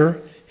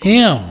fear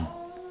him.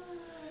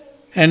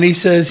 And he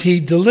says he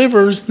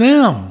delivers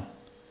them.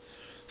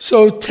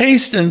 So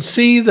taste and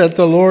see that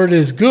the Lord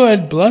is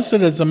good. Blessed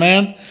is the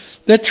man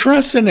that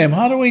trusts in him.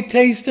 How do we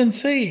taste and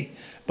see?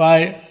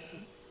 By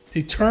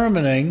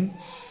determining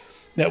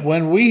that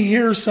when we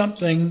hear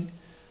something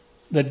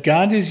that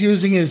God is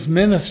using his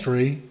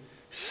ministry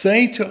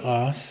say to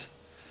us,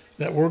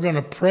 that we're going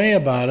to pray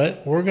about it,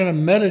 we're going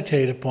to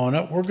meditate upon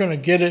it, we're going to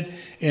get it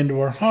into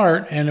our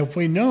heart, and if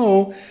we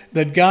know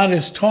that God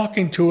is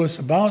talking to us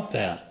about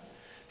that.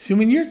 See,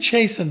 when you're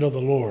chasing to the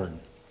Lord,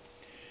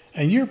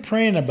 and you're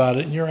praying about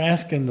it, and you're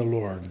asking the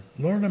Lord,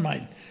 Lord, am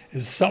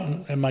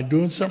I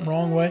doing something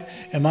wrong way?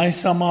 Am I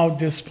somehow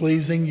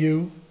displeasing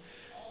you?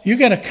 You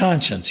got a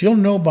conscience. You'll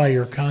know by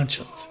your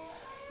conscience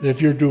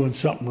if you're doing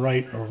something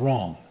right or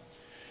wrong.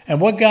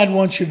 And what God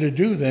wants you to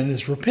do then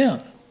is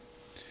repent.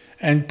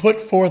 And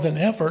put forth an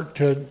effort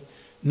to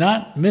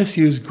not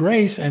misuse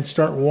grace and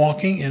start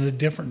walking in a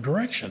different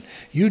direction.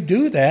 You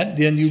do that,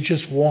 then you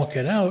just walk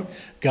it out.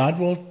 God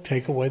will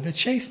take away the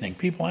chastening.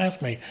 People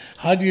ask me,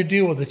 how do you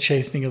deal with the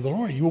chastening of the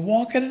Lord? You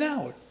walk it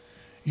out.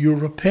 You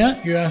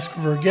repent, you ask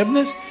for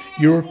forgiveness,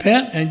 you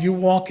repent, and you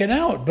walk it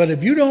out. But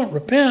if you don't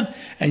repent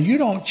and you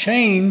don't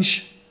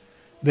change,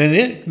 then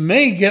it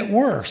may get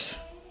worse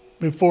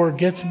before it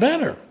gets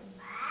better.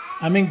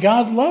 I mean,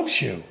 God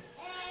loves you.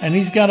 And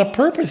he's got a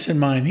purpose in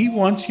mind. He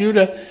wants you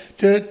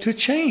to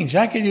change.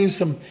 I could use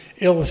some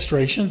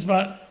illustrations,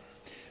 but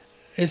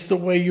it's the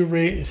way you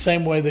raise,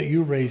 same way that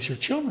you raise your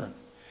children.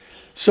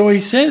 So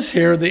he says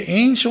here, the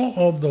angel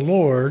of the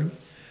Lord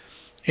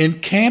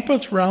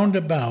encampeth round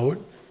about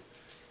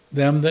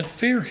them that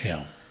fear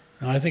him.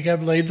 Now, I think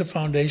I've laid the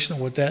foundation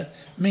of what that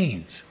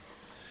means.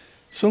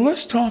 So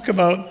let's talk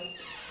about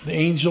the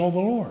angel of the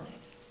Lord.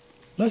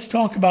 Let's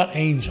talk about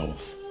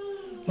angels.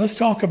 Let's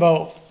talk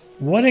about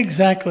what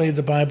exactly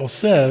the Bible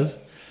says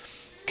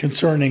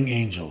concerning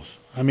angels.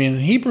 I mean, in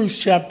Hebrews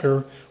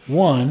chapter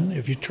 1,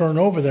 if you turn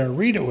over there and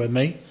read it with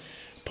me,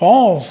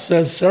 Paul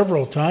says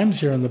several times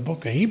here in the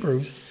book of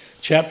Hebrews,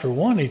 chapter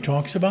 1, he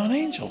talks about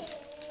angels.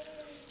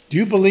 Do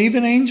you believe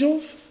in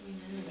angels?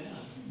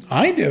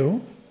 I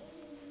do.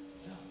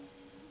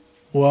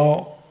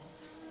 Well,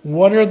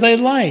 what are they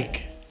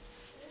like?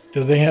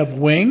 Do they have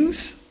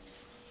wings?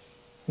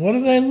 What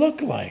do they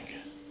look like?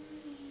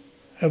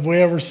 Have we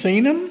ever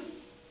seen them?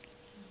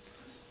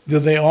 Do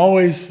they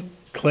always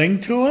cling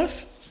to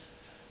us?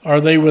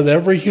 Are they with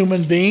every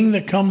human being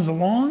that comes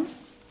along?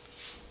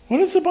 What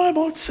does the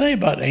Bible say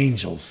about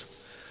angels?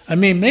 I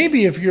mean,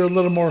 maybe if you're a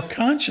little more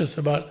conscious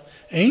about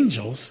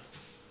angels,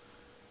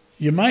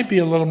 you might be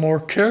a little more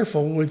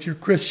careful with your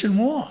Christian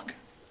walk.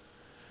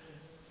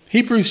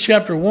 Hebrews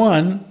chapter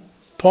 1,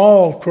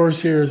 Paul, of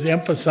course, here is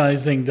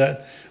emphasizing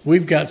that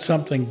we've got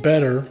something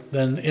better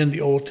than in the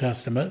Old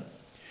Testament.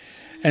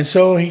 And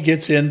so he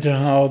gets into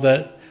how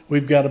that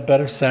we've got a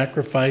better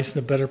sacrifice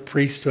and a better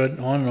priesthood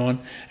and on and on.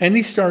 And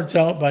he starts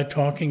out by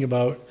talking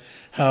about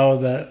how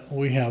that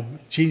we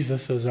have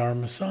Jesus as our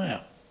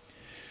Messiah.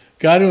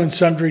 God, who in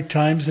sundry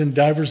times in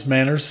divers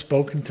manners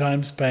spoke in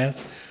times past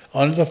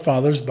unto the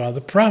fathers by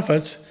the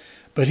prophets,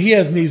 but he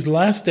has in these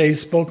last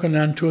days spoken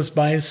unto us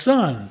by his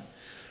Son,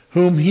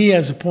 whom he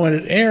has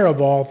appointed heir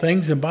of all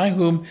things, and by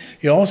whom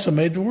he also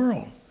made the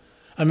world.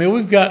 I mean,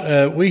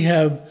 we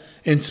have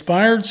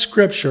inspired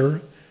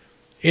scripture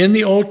in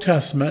the Old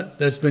Testament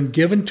that's been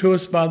given to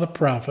us by the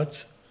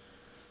prophets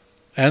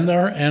and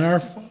our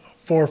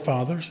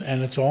forefathers,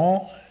 and it's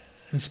all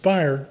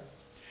inspired,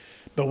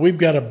 but we've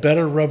got a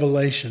better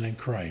revelation in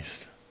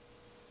Christ.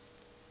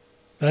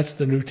 That's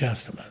the New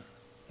Testament.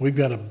 We've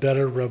got a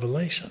better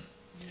revelation.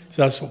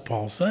 So that's what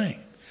Paul's saying.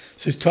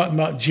 So he's talking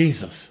about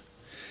Jesus.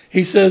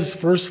 He says,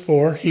 verse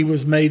 4, he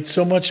was made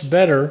so much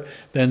better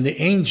than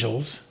the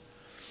angels,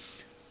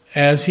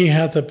 as he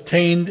hath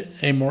obtained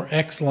a more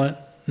excellent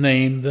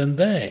name than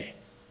they.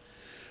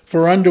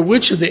 For unto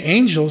which of the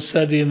angels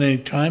said he in any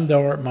time,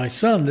 Thou art my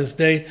son, this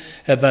day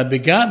have I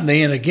begotten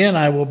thee, and again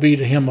I will be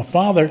to him a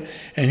father,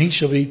 and he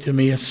shall be to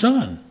me a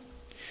son.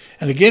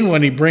 And again,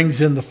 when he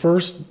brings in the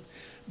first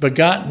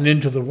begotten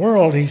into the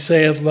world, he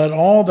saith, Let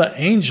all the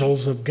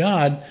angels of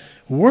God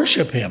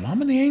worship him. How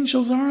many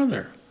angels are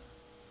there?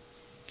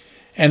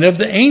 And of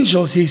the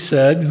angels, he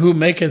said, who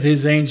maketh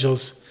his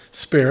angels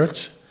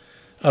spirits,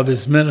 of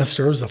his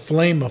ministers a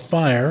flame of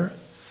fire.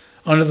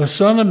 Unto the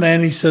Son of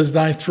Man, he says,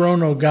 Thy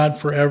throne, O God,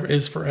 forever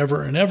is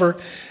forever and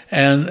ever,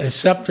 and a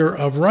scepter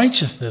of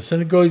righteousness.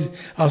 And it goes,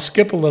 I'll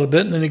skip a little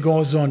bit, and then he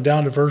goes on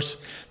down to verse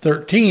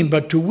 13.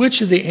 But to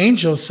which of the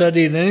angels said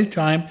he at any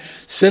time,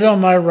 Sit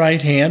on my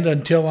right hand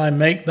until I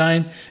make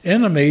thine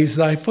enemies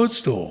thy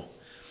footstool?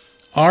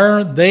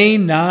 Are they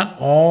not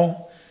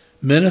all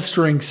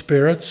ministering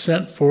spirits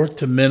sent forth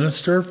to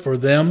minister for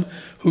them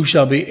who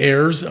shall be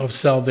heirs of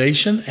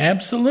salvation?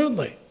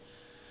 Absolutely.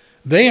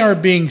 They are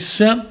being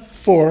sent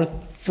forth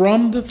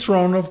from the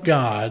throne of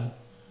God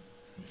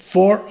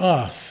for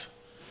us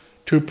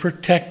to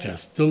protect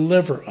us,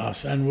 deliver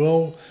us, and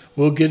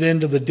we'll get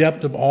into the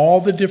depth of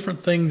all the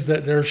different things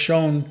that they're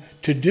shown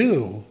to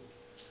do.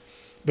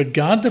 But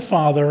God the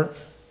Father,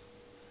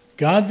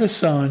 God the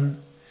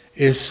Son,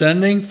 is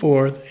sending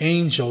forth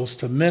angels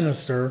to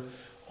minister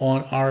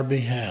on our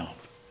behalf.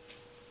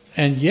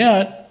 And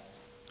yet,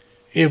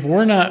 if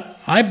we're not,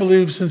 I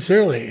believe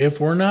sincerely, if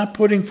we're not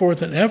putting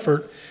forth an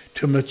effort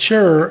to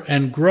mature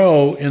and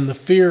grow in the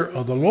fear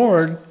of the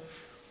Lord,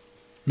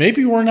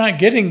 maybe we're not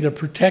getting the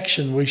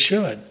protection we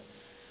should.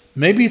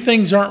 Maybe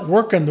things aren't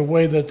working the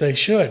way that they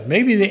should.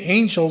 Maybe the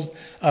angels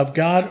of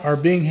God are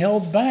being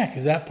held back.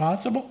 Is that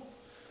possible?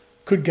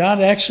 Could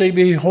God actually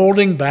be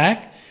holding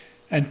back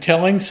and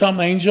telling some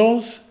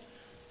angels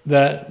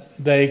that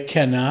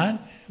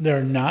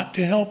they're not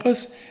to help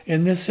us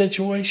in this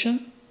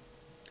situation?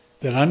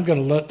 That I'm going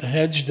to let the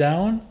hedge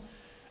down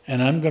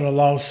and I'm going to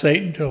allow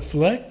Satan to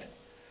afflict,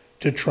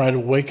 to try to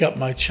wake up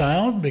my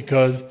child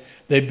because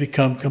they've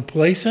become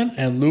complacent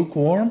and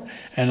lukewarm,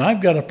 and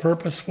I've got a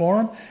purpose for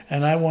them,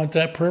 and I want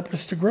that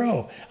purpose to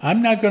grow.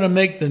 I'm not going to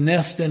make the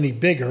nest any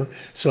bigger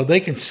so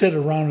they can sit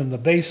around in the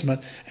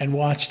basement and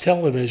watch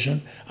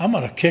television. I'm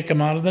going to kick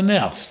them out of the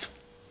nest.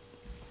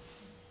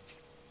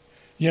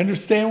 You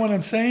understand what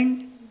I'm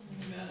saying?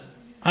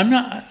 I'm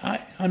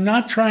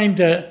not trying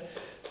to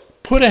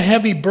put a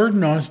heavy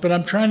burden on us, but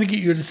I'm trying to get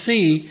you to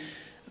see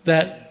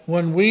that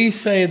when we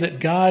say that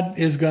God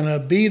is going to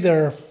be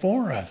there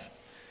for us,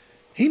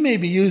 he may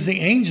be using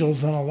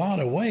angels in a lot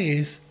of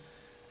ways.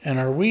 And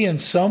are we in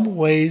some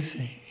ways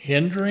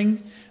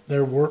hindering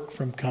their work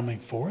from coming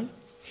forth?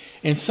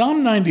 In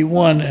Psalm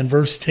 91 and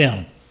verse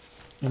 10,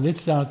 and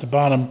it's down at the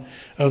bottom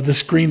of the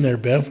screen there,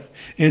 Bev.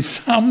 In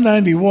Psalm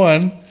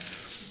 91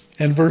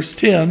 and verse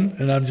 10,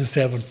 and I'm just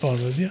having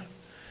fun with you,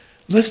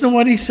 listen to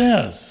what he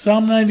says.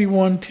 Psalm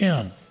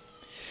 91:10.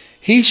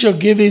 He shall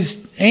give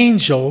his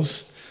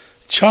angels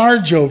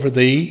charge over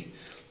thee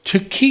to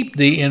keep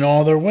thee in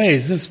all their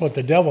ways. This is what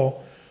the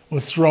devil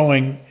was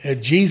throwing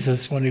at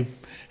Jesus when he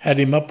had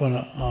him up on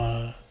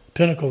a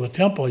pinnacle of the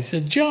temple. He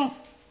said, jump.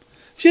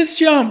 Just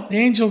jump. The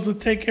angels will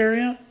take care of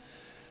you.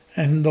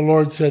 And the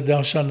Lord said,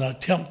 thou shalt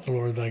not tempt the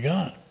Lord thy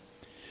God.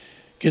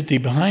 Get thee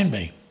behind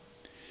me.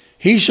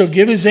 He shall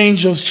give his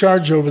angels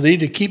charge over thee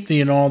to keep thee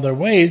in all their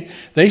ways.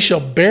 They shall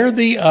bear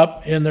thee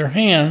up in their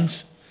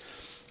hands,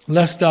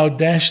 lest thou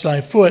dash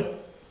thy foot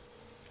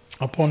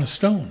upon a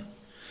stone.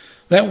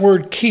 That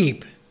word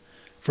keep,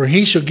 for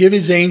he shall give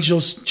his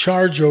angels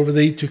charge over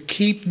thee to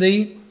keep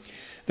thee.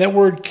 That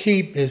word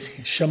keep is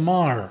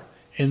shamar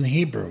in the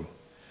Hebrew.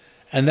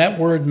 And that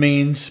word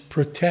means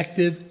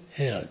protective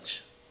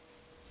hedge.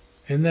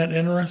 Isn't that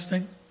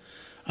interesting?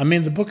 I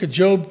mean, the book of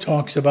Job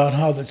talks about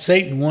how that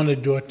Satan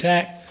wanted to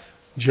attack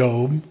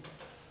Job,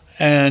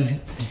 and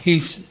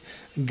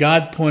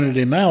God pointed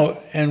him out.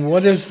 And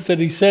what is it that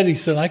he said? He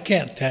said, I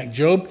can't attack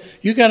Job.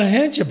 You got a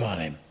hedge about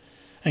him.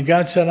 And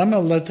God said, I'm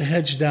going to let the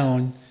hedge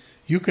down.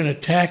 You can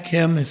attack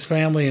him, his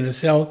family, and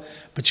his health,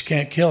 but you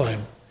can't kill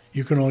him.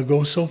 You can only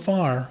go so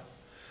far.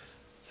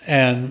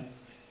 And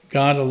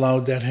God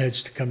allowed that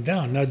hedge to come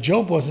down. Now,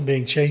 Job wasn't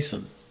being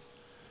chastened.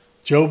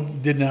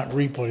 Job did not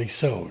reap what he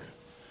sowed.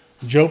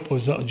 Job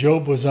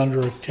was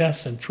under a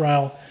test and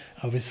trial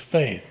of his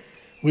faith.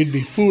 We'd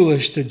be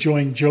foolish to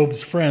join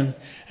Job's friends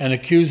and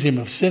accuse him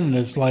of sin in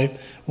his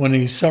life when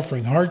he was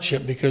suffering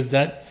hardship, because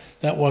that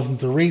wasn't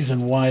the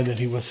reason why that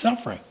he was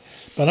suffering.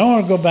 But I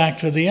want to go back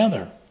to the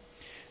other.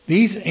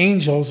 These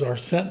angels are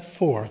sent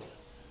forth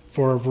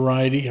for a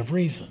variety of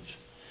reasons.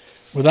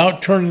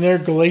 Without turning there,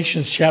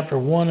 Galatians chapter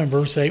 1 and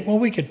verse 8. Well,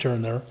 we could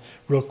turn there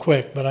real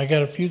quick, but I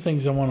got a few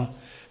things I want to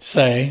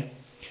say.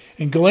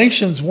 In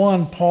Galatians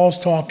 1, Paul's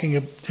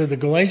talking to the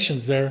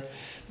Galatians there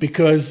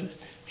because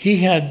they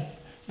had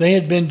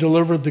been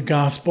delivered the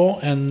gospel,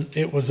 and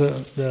it was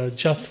the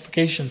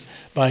justification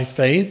by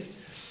faith,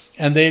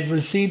 and they had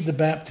received the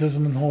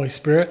baptism in the Holy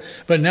Spirit,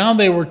 but now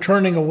they were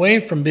turning away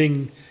from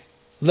being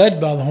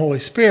led by the Holy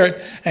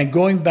Spirit and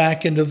going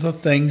back into the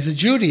things of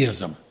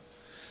Judaism.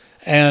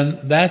 And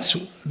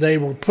they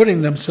were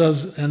putting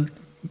themselves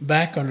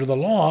back under the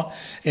law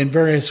in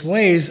various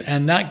ways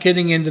and not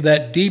getting into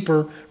that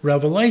deeper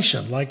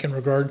revelation, like in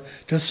regard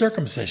to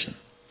circumcision.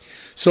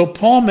 So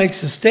Paul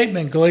makes a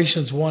statement in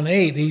Galatians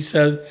 1:8. He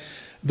says,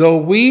 though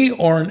we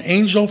or an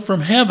angel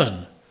from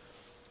heaven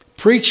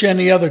preach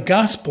any other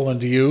gospel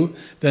unto you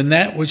than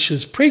that which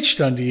is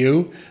preached unto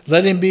you,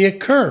 let him be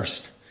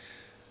accursed.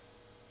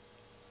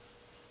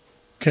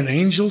 Can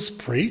angels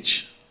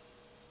preach?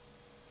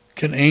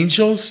 Can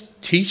angels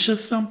teach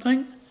us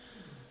something?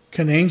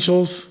 Can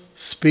angels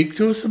speak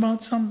to us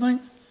about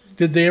something?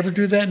 Did they ever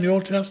do that in the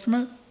Old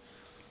Testament?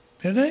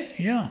 Did they?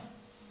 Yeah.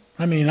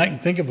 I mean, I can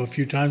think of a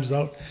few times,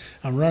 though.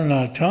 I'm running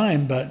out of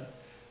time, but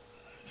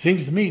it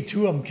seems to me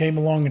 2 of them came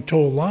along and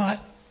told Lot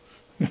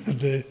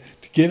to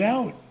get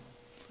out.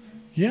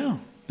 Yeah.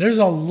 There's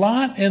a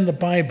lot in the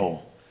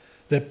Bible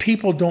that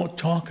people don't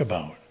talk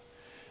about,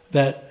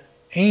 that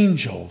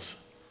angels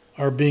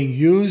are being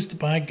used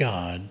by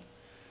God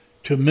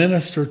to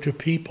minister to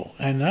people,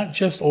 and not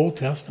just Old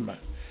Testament,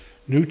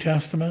 New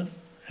Testament,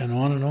 and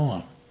on and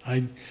on.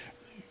 I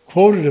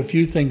quoted a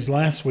few things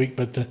last week,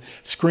 but the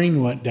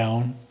screen went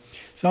down,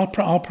 so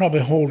I'll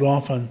probably hold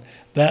off on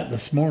that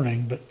this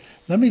morning. But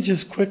let me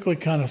just quickly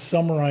kind of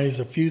summarize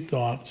a few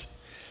thoughts,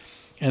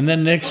 and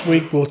then next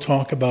week we'll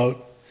talk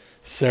about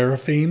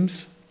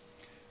seraphims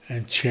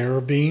and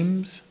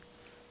cherubims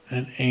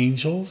and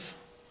angels.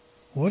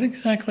 What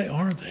exactly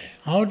are they?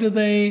 How do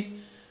they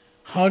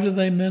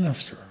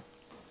minister?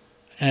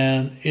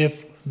 And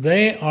if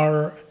they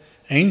are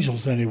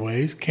angels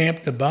anyways,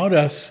 camped about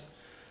us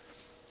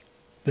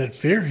that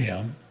fear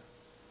him,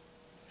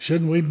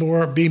 shouldn't we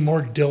be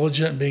more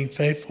diligent in being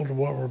faithful to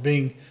what we're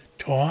being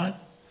taught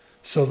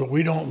so that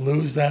we don't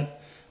lose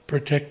that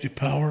protective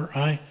power?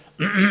 I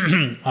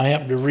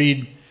happened to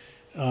read,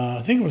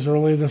 I think it was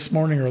early this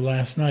morning or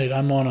last night,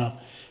 I'm on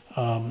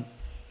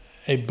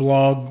a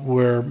blog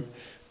where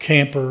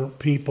camper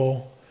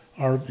people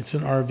it's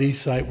an RV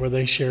site where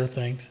they share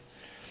things.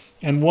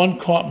 And one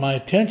caught my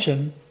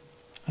attention,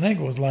 I think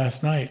it was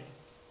last night.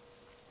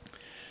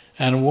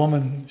 And a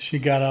woman, she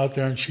got out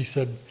there and she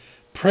said,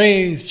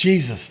 praise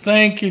Jesus.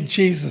 Thank you,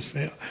 Jesus.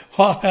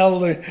 Oh,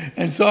 hallelujah.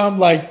 And so I'm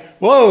like,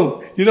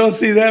 whoa, you don't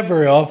see that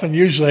very often.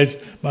 Usually it's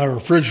my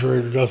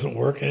refrigerator doesn't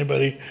work.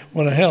 Anybody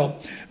want to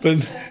help?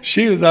 But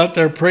she was out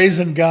there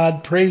praising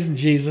God, praising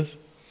Jesus.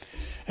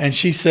 And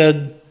she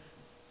said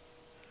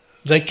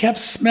they kept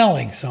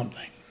smelling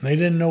something. They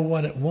didn't know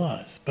what it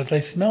was, but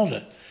they smelled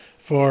it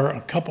for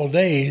a couple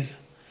days.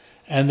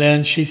 And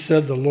then she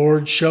said the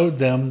Lord showed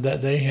them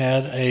that they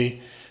had a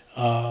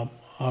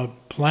a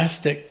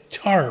plastic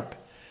tarp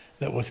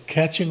that was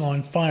catching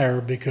on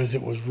fire because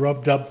it was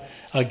rubbed up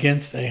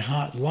against a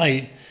hot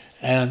light.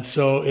 And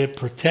so it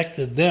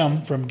protected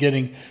them from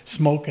getting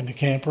smoke in the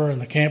camper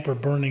and the camper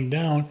burning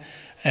down.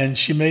 And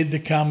she made the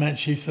comment,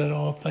 she said,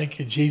 "Oh, thank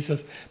you,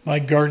 Jesus. My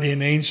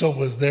guardian angel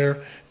was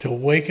there to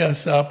wake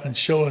us up and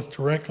show us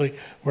directly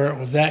where it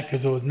was at,"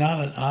 because it was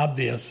not an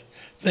obvious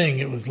thing.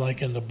 It was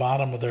like in the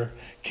bottom of their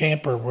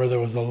camper where there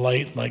was a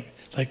light, like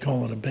they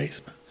call it a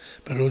basement.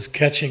 But it was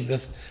catching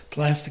this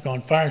plastic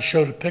on fire.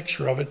 Showed a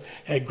picture of it,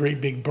 had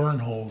great big burn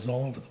holes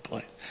all over the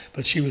place.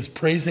 But she was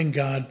praising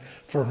God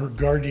for her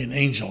guardian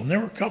angel. And there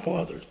were a couple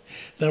others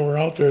that were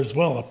out there as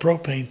well. A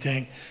propane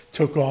tank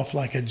took off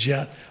like a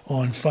jet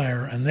on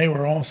fire, and they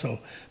were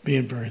also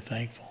being very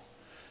thankful.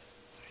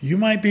 You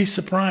might be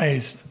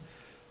surprised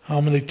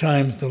how many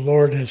times the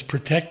Lord has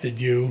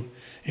protected you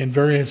in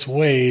various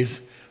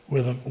ways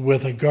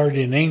with a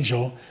guardian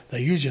angel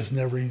that you just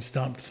never even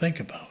stopped to think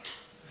about.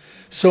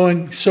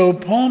 So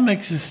Paul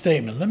makes this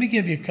statement. Let me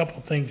give you a couple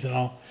of things and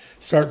I'll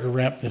start to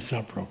wrap this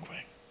up real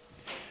quick.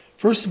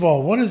 First of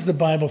all, what does the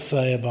Bible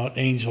say about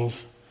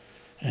angels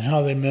and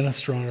how they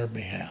minister on our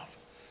behalf?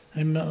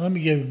 And let me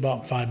give you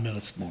about 5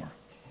 minutes more.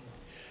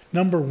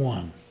 Number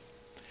one,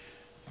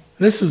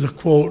 this is a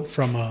quote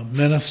from a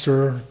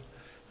minister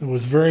that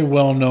was very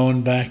well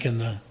known back in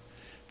the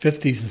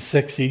 50s and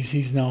 60s.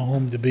 He's now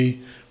home to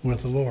be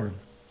with the Lord.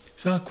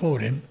 So I'll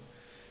quote him.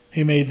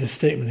 He made this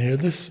statement here.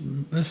 This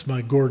is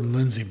by Gordon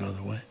Lindsay, by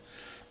the way.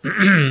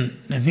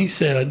 And he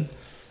said,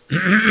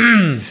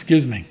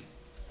 excuse me,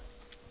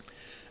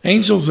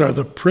 "Angels are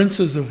the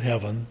princes of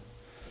heaven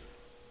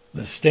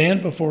that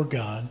stand before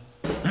God,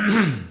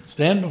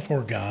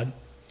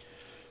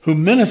 who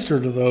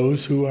minister to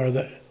those who are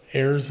the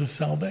heirs of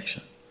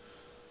salvation."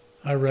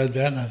 I read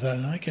that and I thought,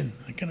 I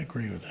can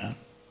agree with that.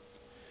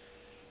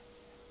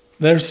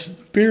 They're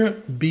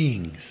spirit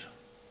beings,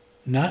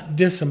 not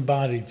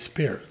disembodied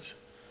spirits.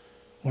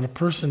 When a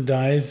person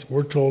dies,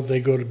 we're told they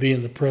go to be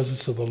in the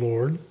presence of the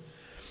Lord.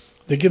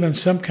 They're given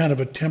some kind of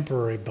a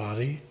temporary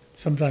body,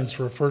 sometimes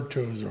referred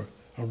to as a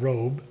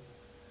robe.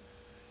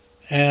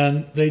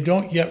 And they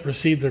don't yet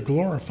receive their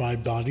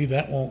glorified body.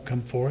 That won't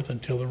come forth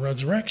until the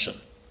resurrection.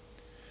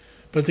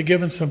 But they're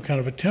given some kind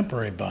of a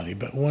temporary body.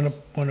 But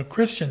when a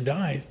Christian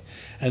dies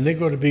and they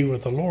go to be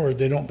with the Lord,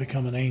 they don't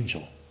become an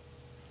angel.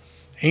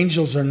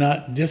 Angels are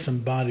not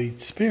disembodied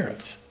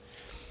spirits,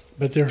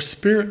 but they're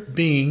spirit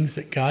beings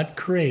that God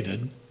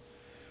created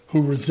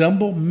who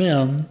resemble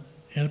men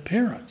in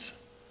appearance.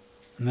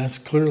 And that's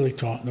clearly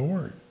taught in the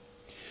Word.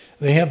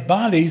 They have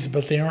bodies,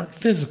 but they aren't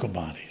physical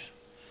bodies.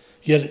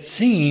 Yet it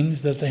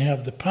seems that they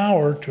have the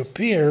power to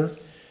appear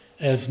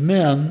as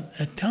men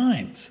at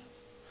times.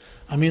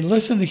 I mean,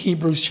 listen to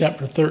Hebrews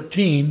chapter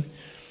 13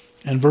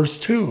 and verse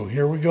 2.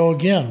 Here we go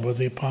again with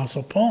the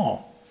Apostle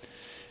Paul.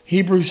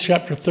 Hebrews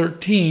chapter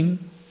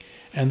 13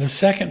 and the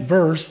second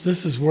verse,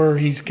 this is where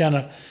he's kind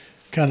of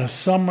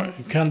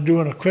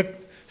doing a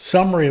quick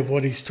summary of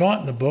what he's taught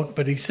in the book,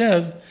 but he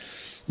says,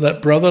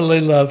 "Let brotherly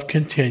love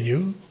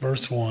continue,"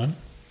 verse 1.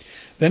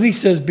 Then he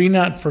says, "Be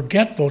not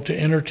forgetful to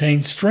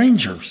entertain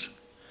strangers,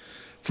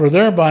 for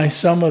thereby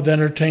some have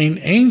entertained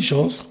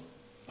angels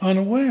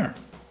unaware."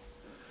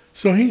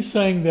 So he's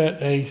saying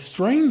that a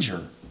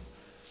stranger,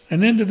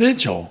 an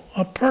individual,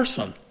 a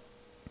person,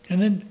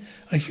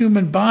 a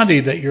human body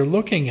that you're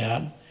looking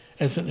at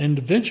as an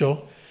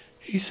individual,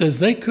 he says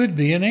they could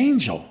be an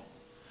angel.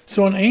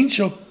 So an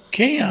angel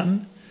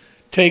can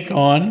take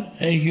on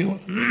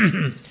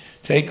and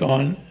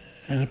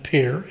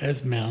appear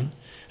as men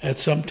at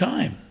some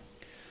time.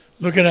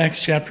 Look at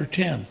Acts chapter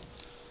 10.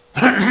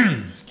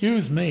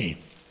 Excuse me.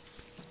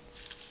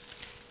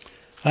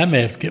 I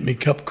may have to get me a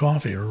cup of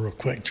coffee here real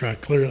quick and try to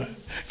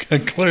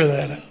clear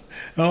that out.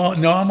 Oh,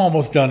 no, I'm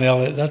almost done,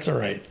 Elliot. That's all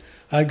right.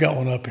 I've got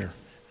one up here.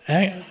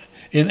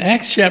 In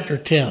Acts chapter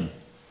 10,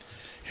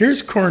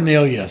 here's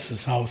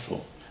Cornelius'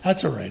 household.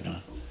 That's all right,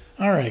 Don.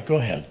 All right, go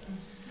ahead.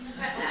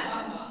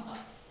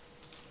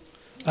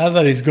 I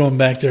thought he's going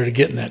back there to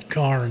get in that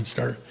car and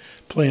start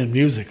playing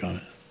music on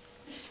it.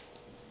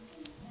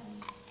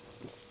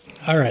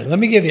 All right, let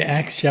me give you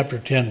Acts chapter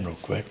 10 real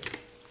quick.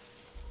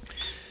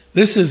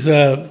 This is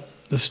the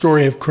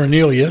story of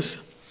Cornelius,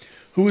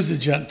 who was a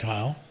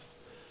Gentile,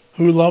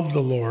 who loved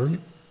the Lord,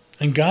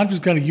 and God was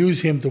going to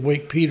use him to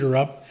wake Peter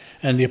up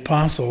and the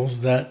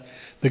apostles that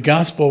the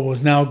gospel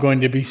was now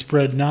going to be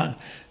spread not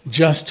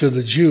just to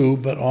the Jew,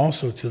 but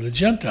also to the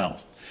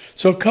Gentiles.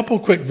 So a couple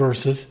quick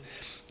verses.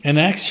 In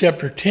Acts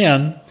chapter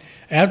 10,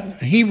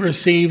 he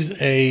receives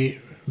a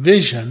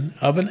vision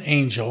of an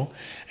angel,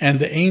 and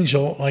the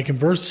angel, like in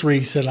verse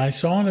 3, said, "I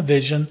saw in a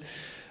vision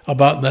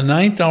about the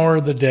 9th hour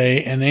of the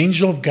day an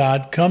angel of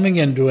God coming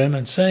into him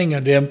and saying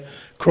unto him,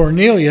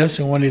 Cornelius.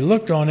 And when he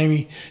looked on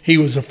him, he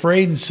was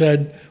afraid and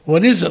said,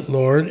 What is it,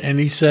 Lord? And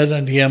he said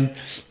unto him,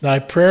 Thy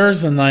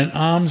prayers and thine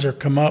alms are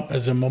come up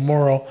as a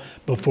memorial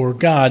before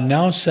God.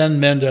 Now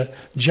send men to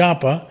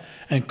Joppa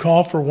and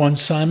call for one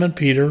Simon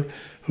Peter,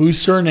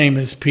 whose surname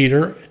is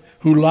Peter,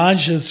 who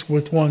lodges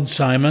with one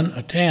Simon,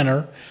 a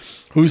tanner,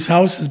 whose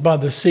house is by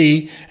the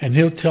sea, and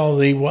he'll tell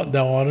thee what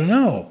thou ought to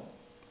know.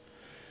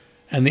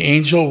 And the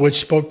angel which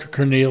spoke to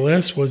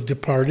Cornelius was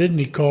departed, and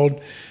he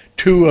called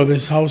 2 of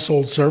his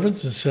household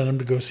servants and sent them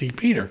to go see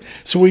Peter.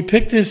 So we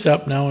pick this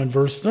up now in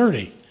verse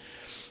 30.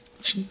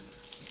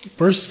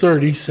 Verse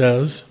 30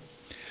 says,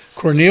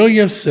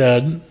 Cornelius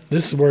said,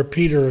 this is where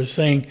Peter is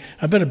saying,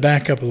 I better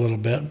back up a little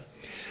bit.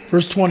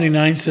 Verse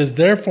 29 says,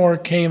 therefore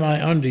came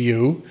I unto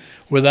you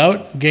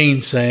without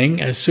gainsaying,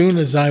 as soon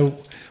as I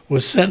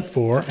was sent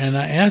for, and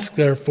I asked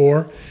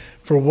therefore,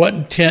 for what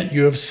intent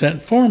you have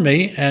sent for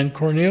me? And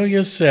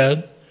Cornelius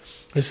said,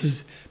 this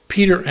is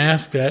Peter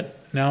asked that,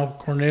 now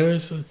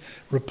Cornelius is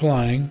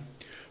replying,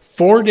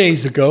 4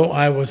 days ago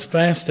I was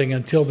fasting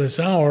until this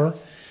hour,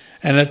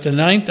 and at the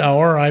 9th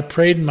hour I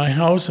prayed in my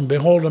house, and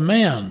behold, a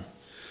man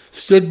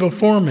stood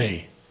before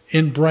me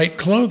in bright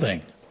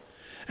clothing,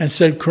 and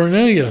said,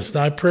 Cornelius,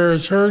 thy prayer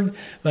is heard,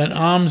 thine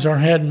alms are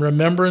had in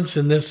remembrance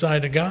in this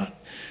sight of God.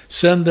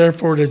 Send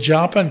therefore to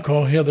Joppa, and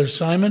call hither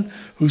Simon,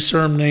 whose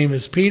surname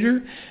is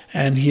Peter,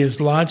 and he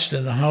is lodged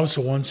in the house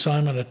of one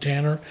Simon a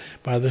tanner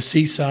by the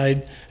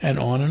seaside, and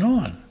on and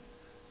on.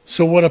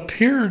 So what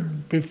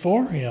appeared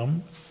before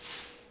him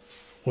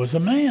was a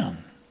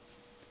man.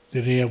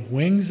 Did he have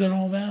wings and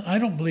all that? I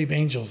don't believe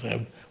angels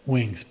have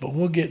wings, but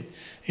we'll get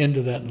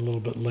into that a little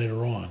bit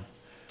later on.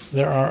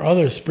 There are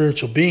other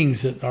spiritual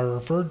beings that are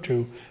referred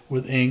to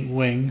with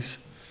wings,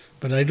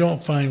 but I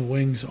don't find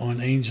wings on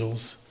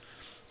angels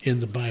in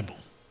the Bible.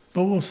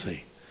 But we'll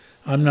see.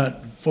 I'm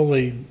not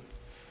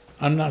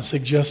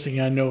suggesting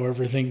I know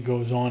everything that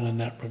goes on in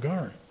that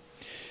regard.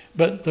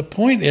 But the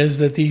point is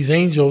that these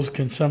angels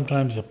can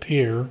sometimes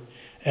appear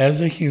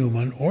as a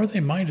human, or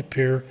they might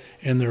appear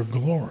in their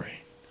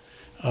glory.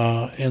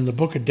 In the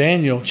book of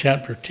Daniel,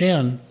 chapter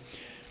 10,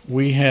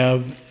 we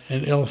have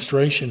an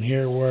illustration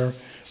here where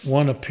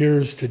one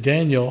appears to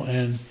Daniel,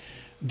 and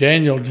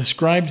Daniel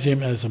describes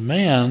him as a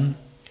man,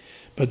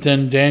 but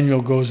then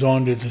Daniel goes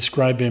on to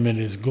describe him in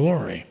his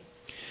glory.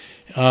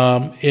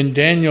 In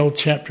Daniel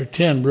chapter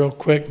 10, real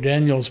quick,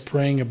 Daniel's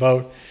praying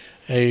about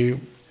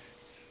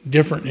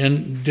different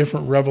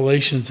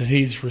revelations that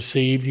he's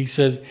received. He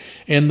says,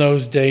 in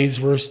those days,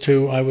 verse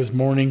 2, I was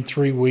mourning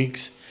 3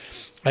 weeks.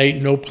 I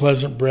ate no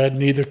pleasant bread,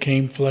 neither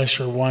came flesh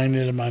or wine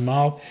into my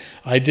mouth.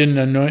 I didn't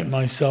anoint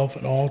myself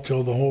at all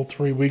till the whole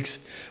 3 weeks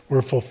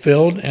were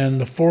fulfilled.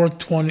 And the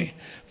 24th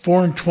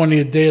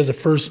day of the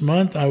first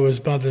month, I was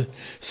by the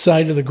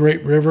side of the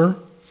great river,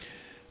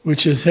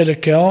 which is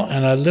Hiddekel,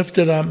 and I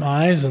lifted up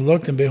my eyes and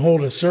looked, and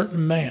behold, a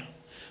certain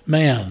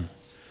man,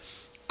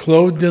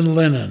 clothed in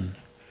linen,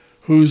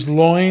 whose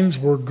loins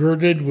were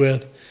girded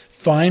with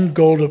fine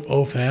gold of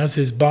Ophir.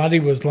 His body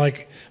was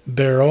like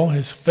beryl,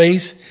 his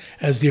face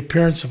as the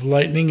appearance of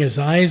lightning, his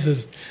eyes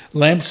as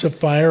lamps of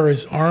fire,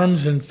 his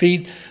arms and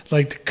feet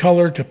like the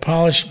color to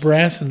polished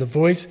brass, and the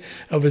voice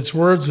of his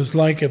words was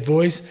like a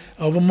voice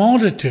of a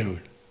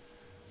multitude.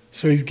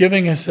 So he's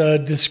giving us a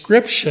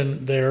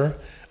description there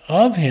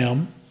of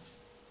him,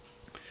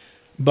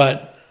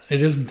 but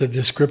it isn't the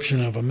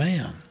description of a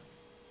man.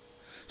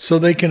 So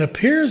they can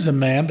appear as a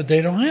man, but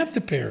they don't have to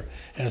appear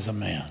as a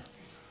man.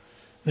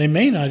 They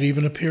may not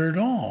even appear at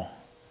all.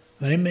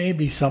 They may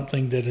be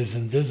something that is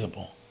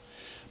invisible.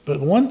 But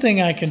one thing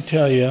I can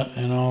tell you,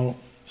 and I'll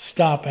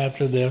stop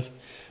after this,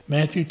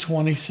 Matthew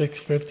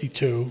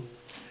 26:52,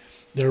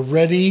 they're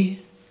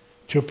ready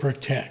to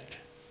protect.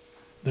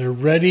 They're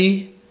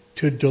ready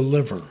to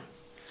deliver.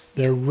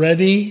 They're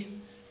ready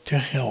to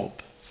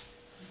help.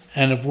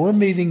 And if we're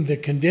meeting the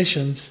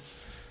conditions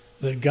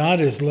that God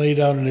has laid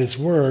out in His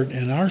Word,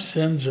 and our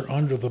sins are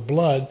under the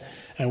blood,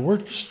 and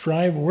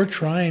we're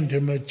trying to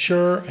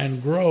mature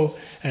and grow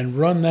and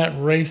run that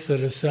race that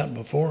is set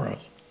before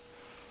us,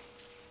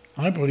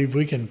 I believe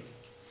we can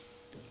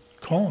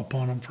call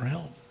upon Him for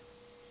help.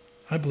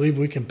 I believe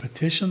we can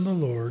petition the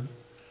Lord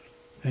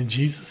in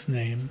Jesus'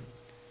 name,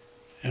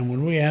 and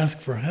when we ask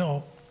for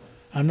help,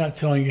 I'm not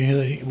telling you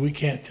that we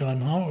can't tell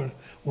Him how to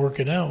work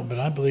it out, but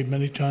I believe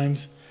many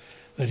times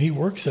that He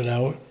works it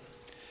out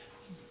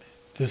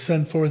to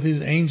send forth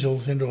His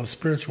angels into a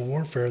spiritual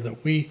warfare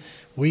that we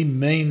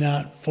may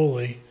not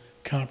fully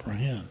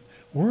comprehend.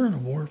 We're in a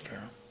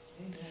warfare.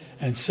 Amen.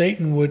 And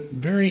Satan would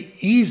very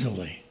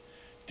easily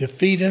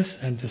defeat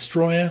us and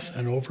destroy us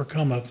and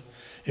overcome us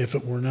if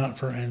it were not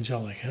for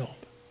angelic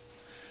help.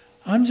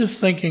 I'm just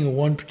thinking of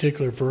one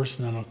particular verse,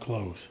 and then I'll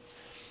close.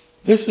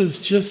 This is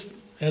just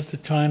at the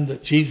time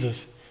that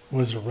Jesus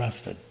was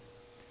arrested.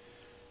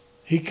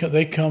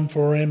 They come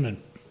for him,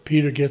 and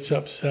Peter gets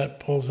upset,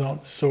 pulls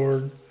out the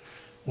sword,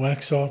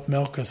 whacks off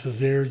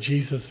Malchus' ear.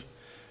 Jesus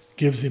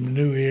gives him a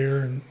new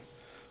ear and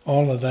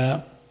all of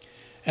that.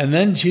 And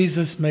then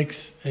Jesus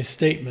makes a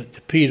statement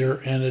to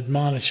Peter and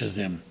admonishes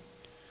him.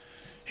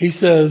 He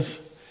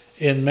says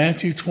in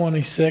Matthew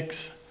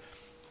 26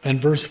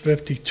 and verse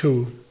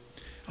 52,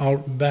 I'll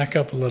back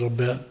up a little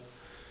bit.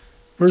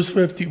 Verse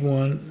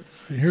 51,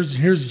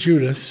 here's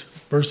Judas,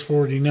 verse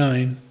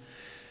 49.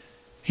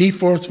 He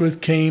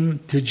forthwith came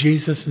to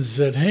Jesus and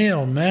said,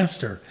 "Hail,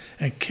 Master,"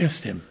 and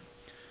kissed him.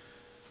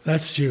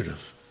 That's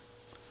Judas.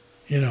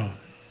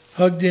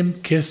 hugged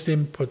him, kissed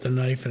him, put the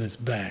knife in his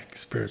back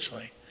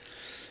spiritually.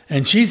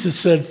 And Jesus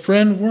said,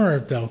 "Friend, where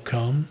art thou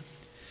come?"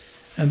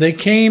 And they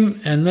came,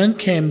 and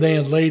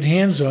laid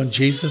hands on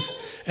Jesus,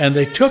 and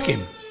they took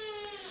him.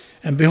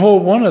 And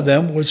behold, one of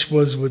them, which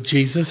was with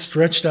Jesus,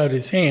 stretched out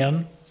his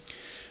hand,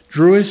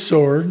 drew his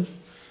sword,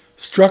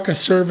 struck a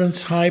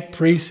servant's high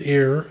priest's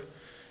ear,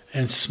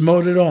 and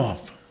smote it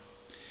off.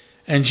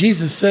 And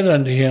Jesus said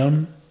unto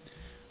him,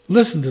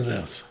 listen to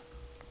this,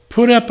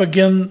 put up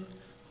again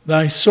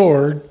thy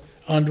sword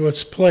unto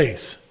its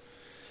place,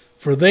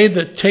 for they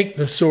that take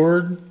the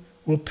sword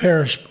will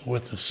perish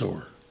with the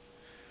sword.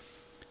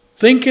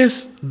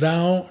 Thinkest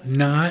thou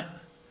not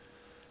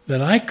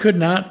that I could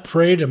not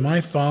pray to my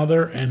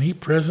Father, and he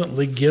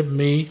presently give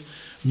me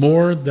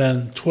more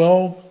than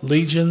 12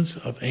 legions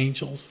of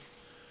angels?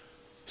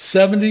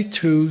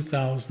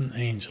 72,000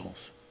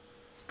 angels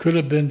could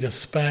have been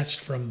dispatched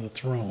from the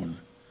throne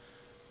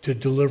to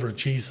deliver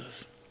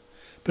Jesus.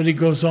 But he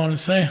goes on to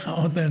say,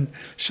 how then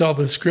shall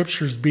the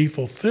scriptures be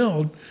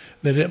fulfilled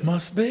that it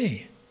must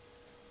be?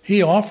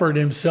 He offered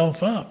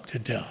himself up to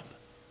death.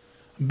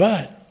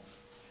 But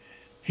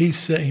he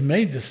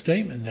made the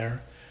statement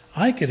there,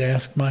 I could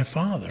ask my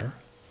Father.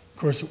 Of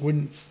course,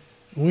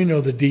 we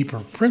know the deeper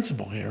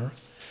principle here,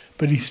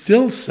 but he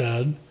still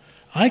said,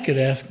 I could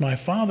ask my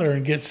Father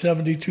and get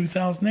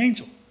 72,000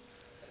 angels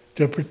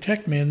to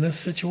protect me in this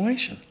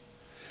situation.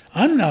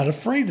 I'm not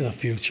afraid of the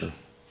future.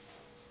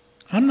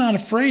 I'm not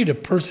afraid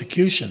of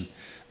persecution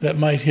that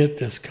might hit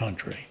this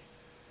country.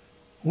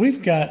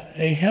 We've got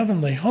a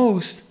heavenly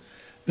host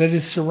that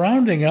is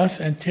surrounding us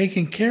and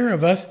taking care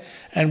of us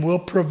and will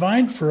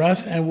provide for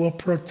us and will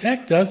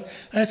protect us.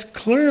 That's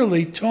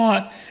clearly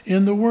taught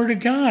in the Word of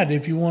God,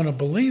 if you want to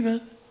believe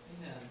it.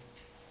 Amen.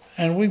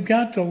 And we've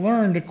got to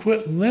learn to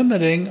quit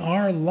limiting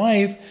our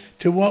life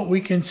to what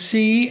we can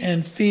see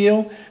and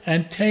feel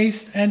and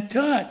taste and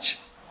touch.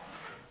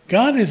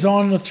 God is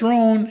on the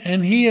throne,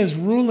 and he is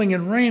ruling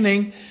and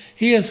reigning.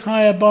 He is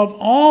high above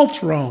all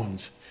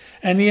thrones,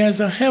 and he has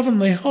a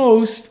heavenly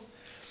host,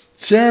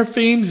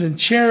 seraphims and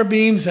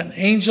cherubims and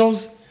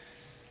angels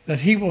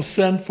that he will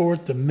send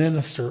forth to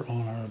minister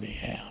on our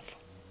behalf.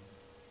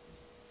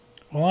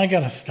 Well, I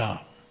got to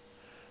stop,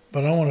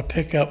 but I want to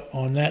pick up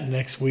on that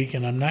next week,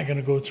 and I'm not going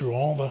to go through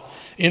all the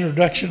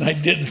introduction I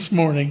did this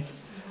morning.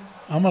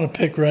 I'm going to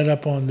pick right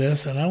up on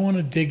this, and I want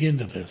to dig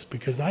into this,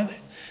 because I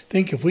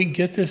think if we can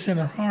get this in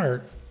our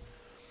heart,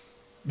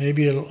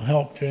 maybe it'll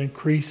help to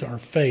increase our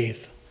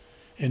faith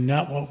in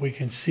not what we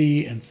can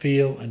see and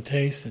feel and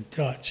taste and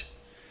touch,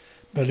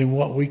 but in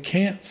what we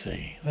can't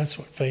see. That's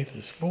what faith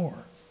is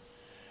for.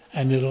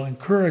 And it'll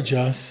encourage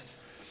us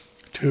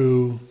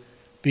to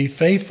be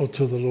faithful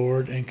to the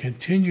Lord and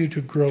continue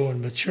to grow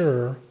and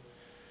mature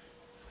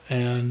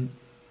in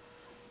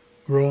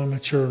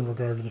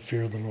regard to the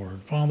fear of the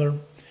Lord. Father,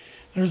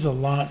 there's a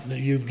lot that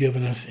you've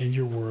given us in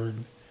your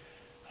word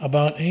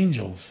about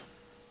angels,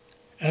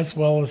 as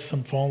well as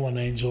some fallen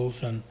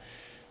angels and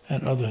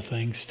other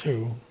things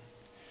too.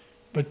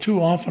 But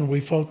too often we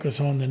focus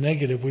on the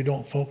negative, we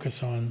don't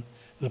focus on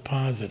the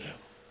positive.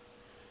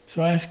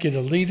 So I ask you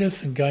to lead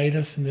us and guide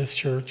us in this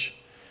church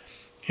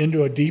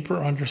into a deeper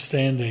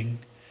understanding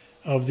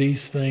of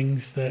these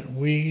things that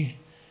we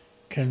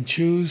can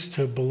choose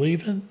to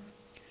believe in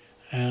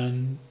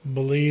and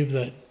believe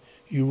that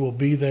you will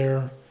be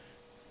there.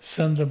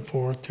 Send them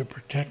forth to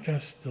protect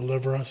us,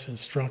 deliver us,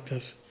 instruct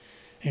us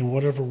in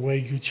whatever way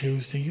you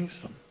choose to use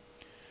them.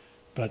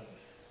 But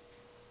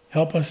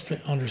help us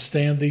to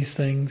understand these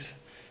things,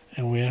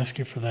 and we ask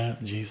you for that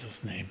in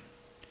Jesus' name.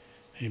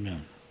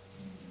 Amen.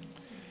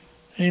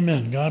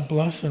 Amen. God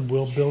bless, and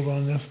we'll build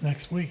on this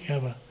next week.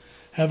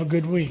 Have a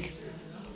good week.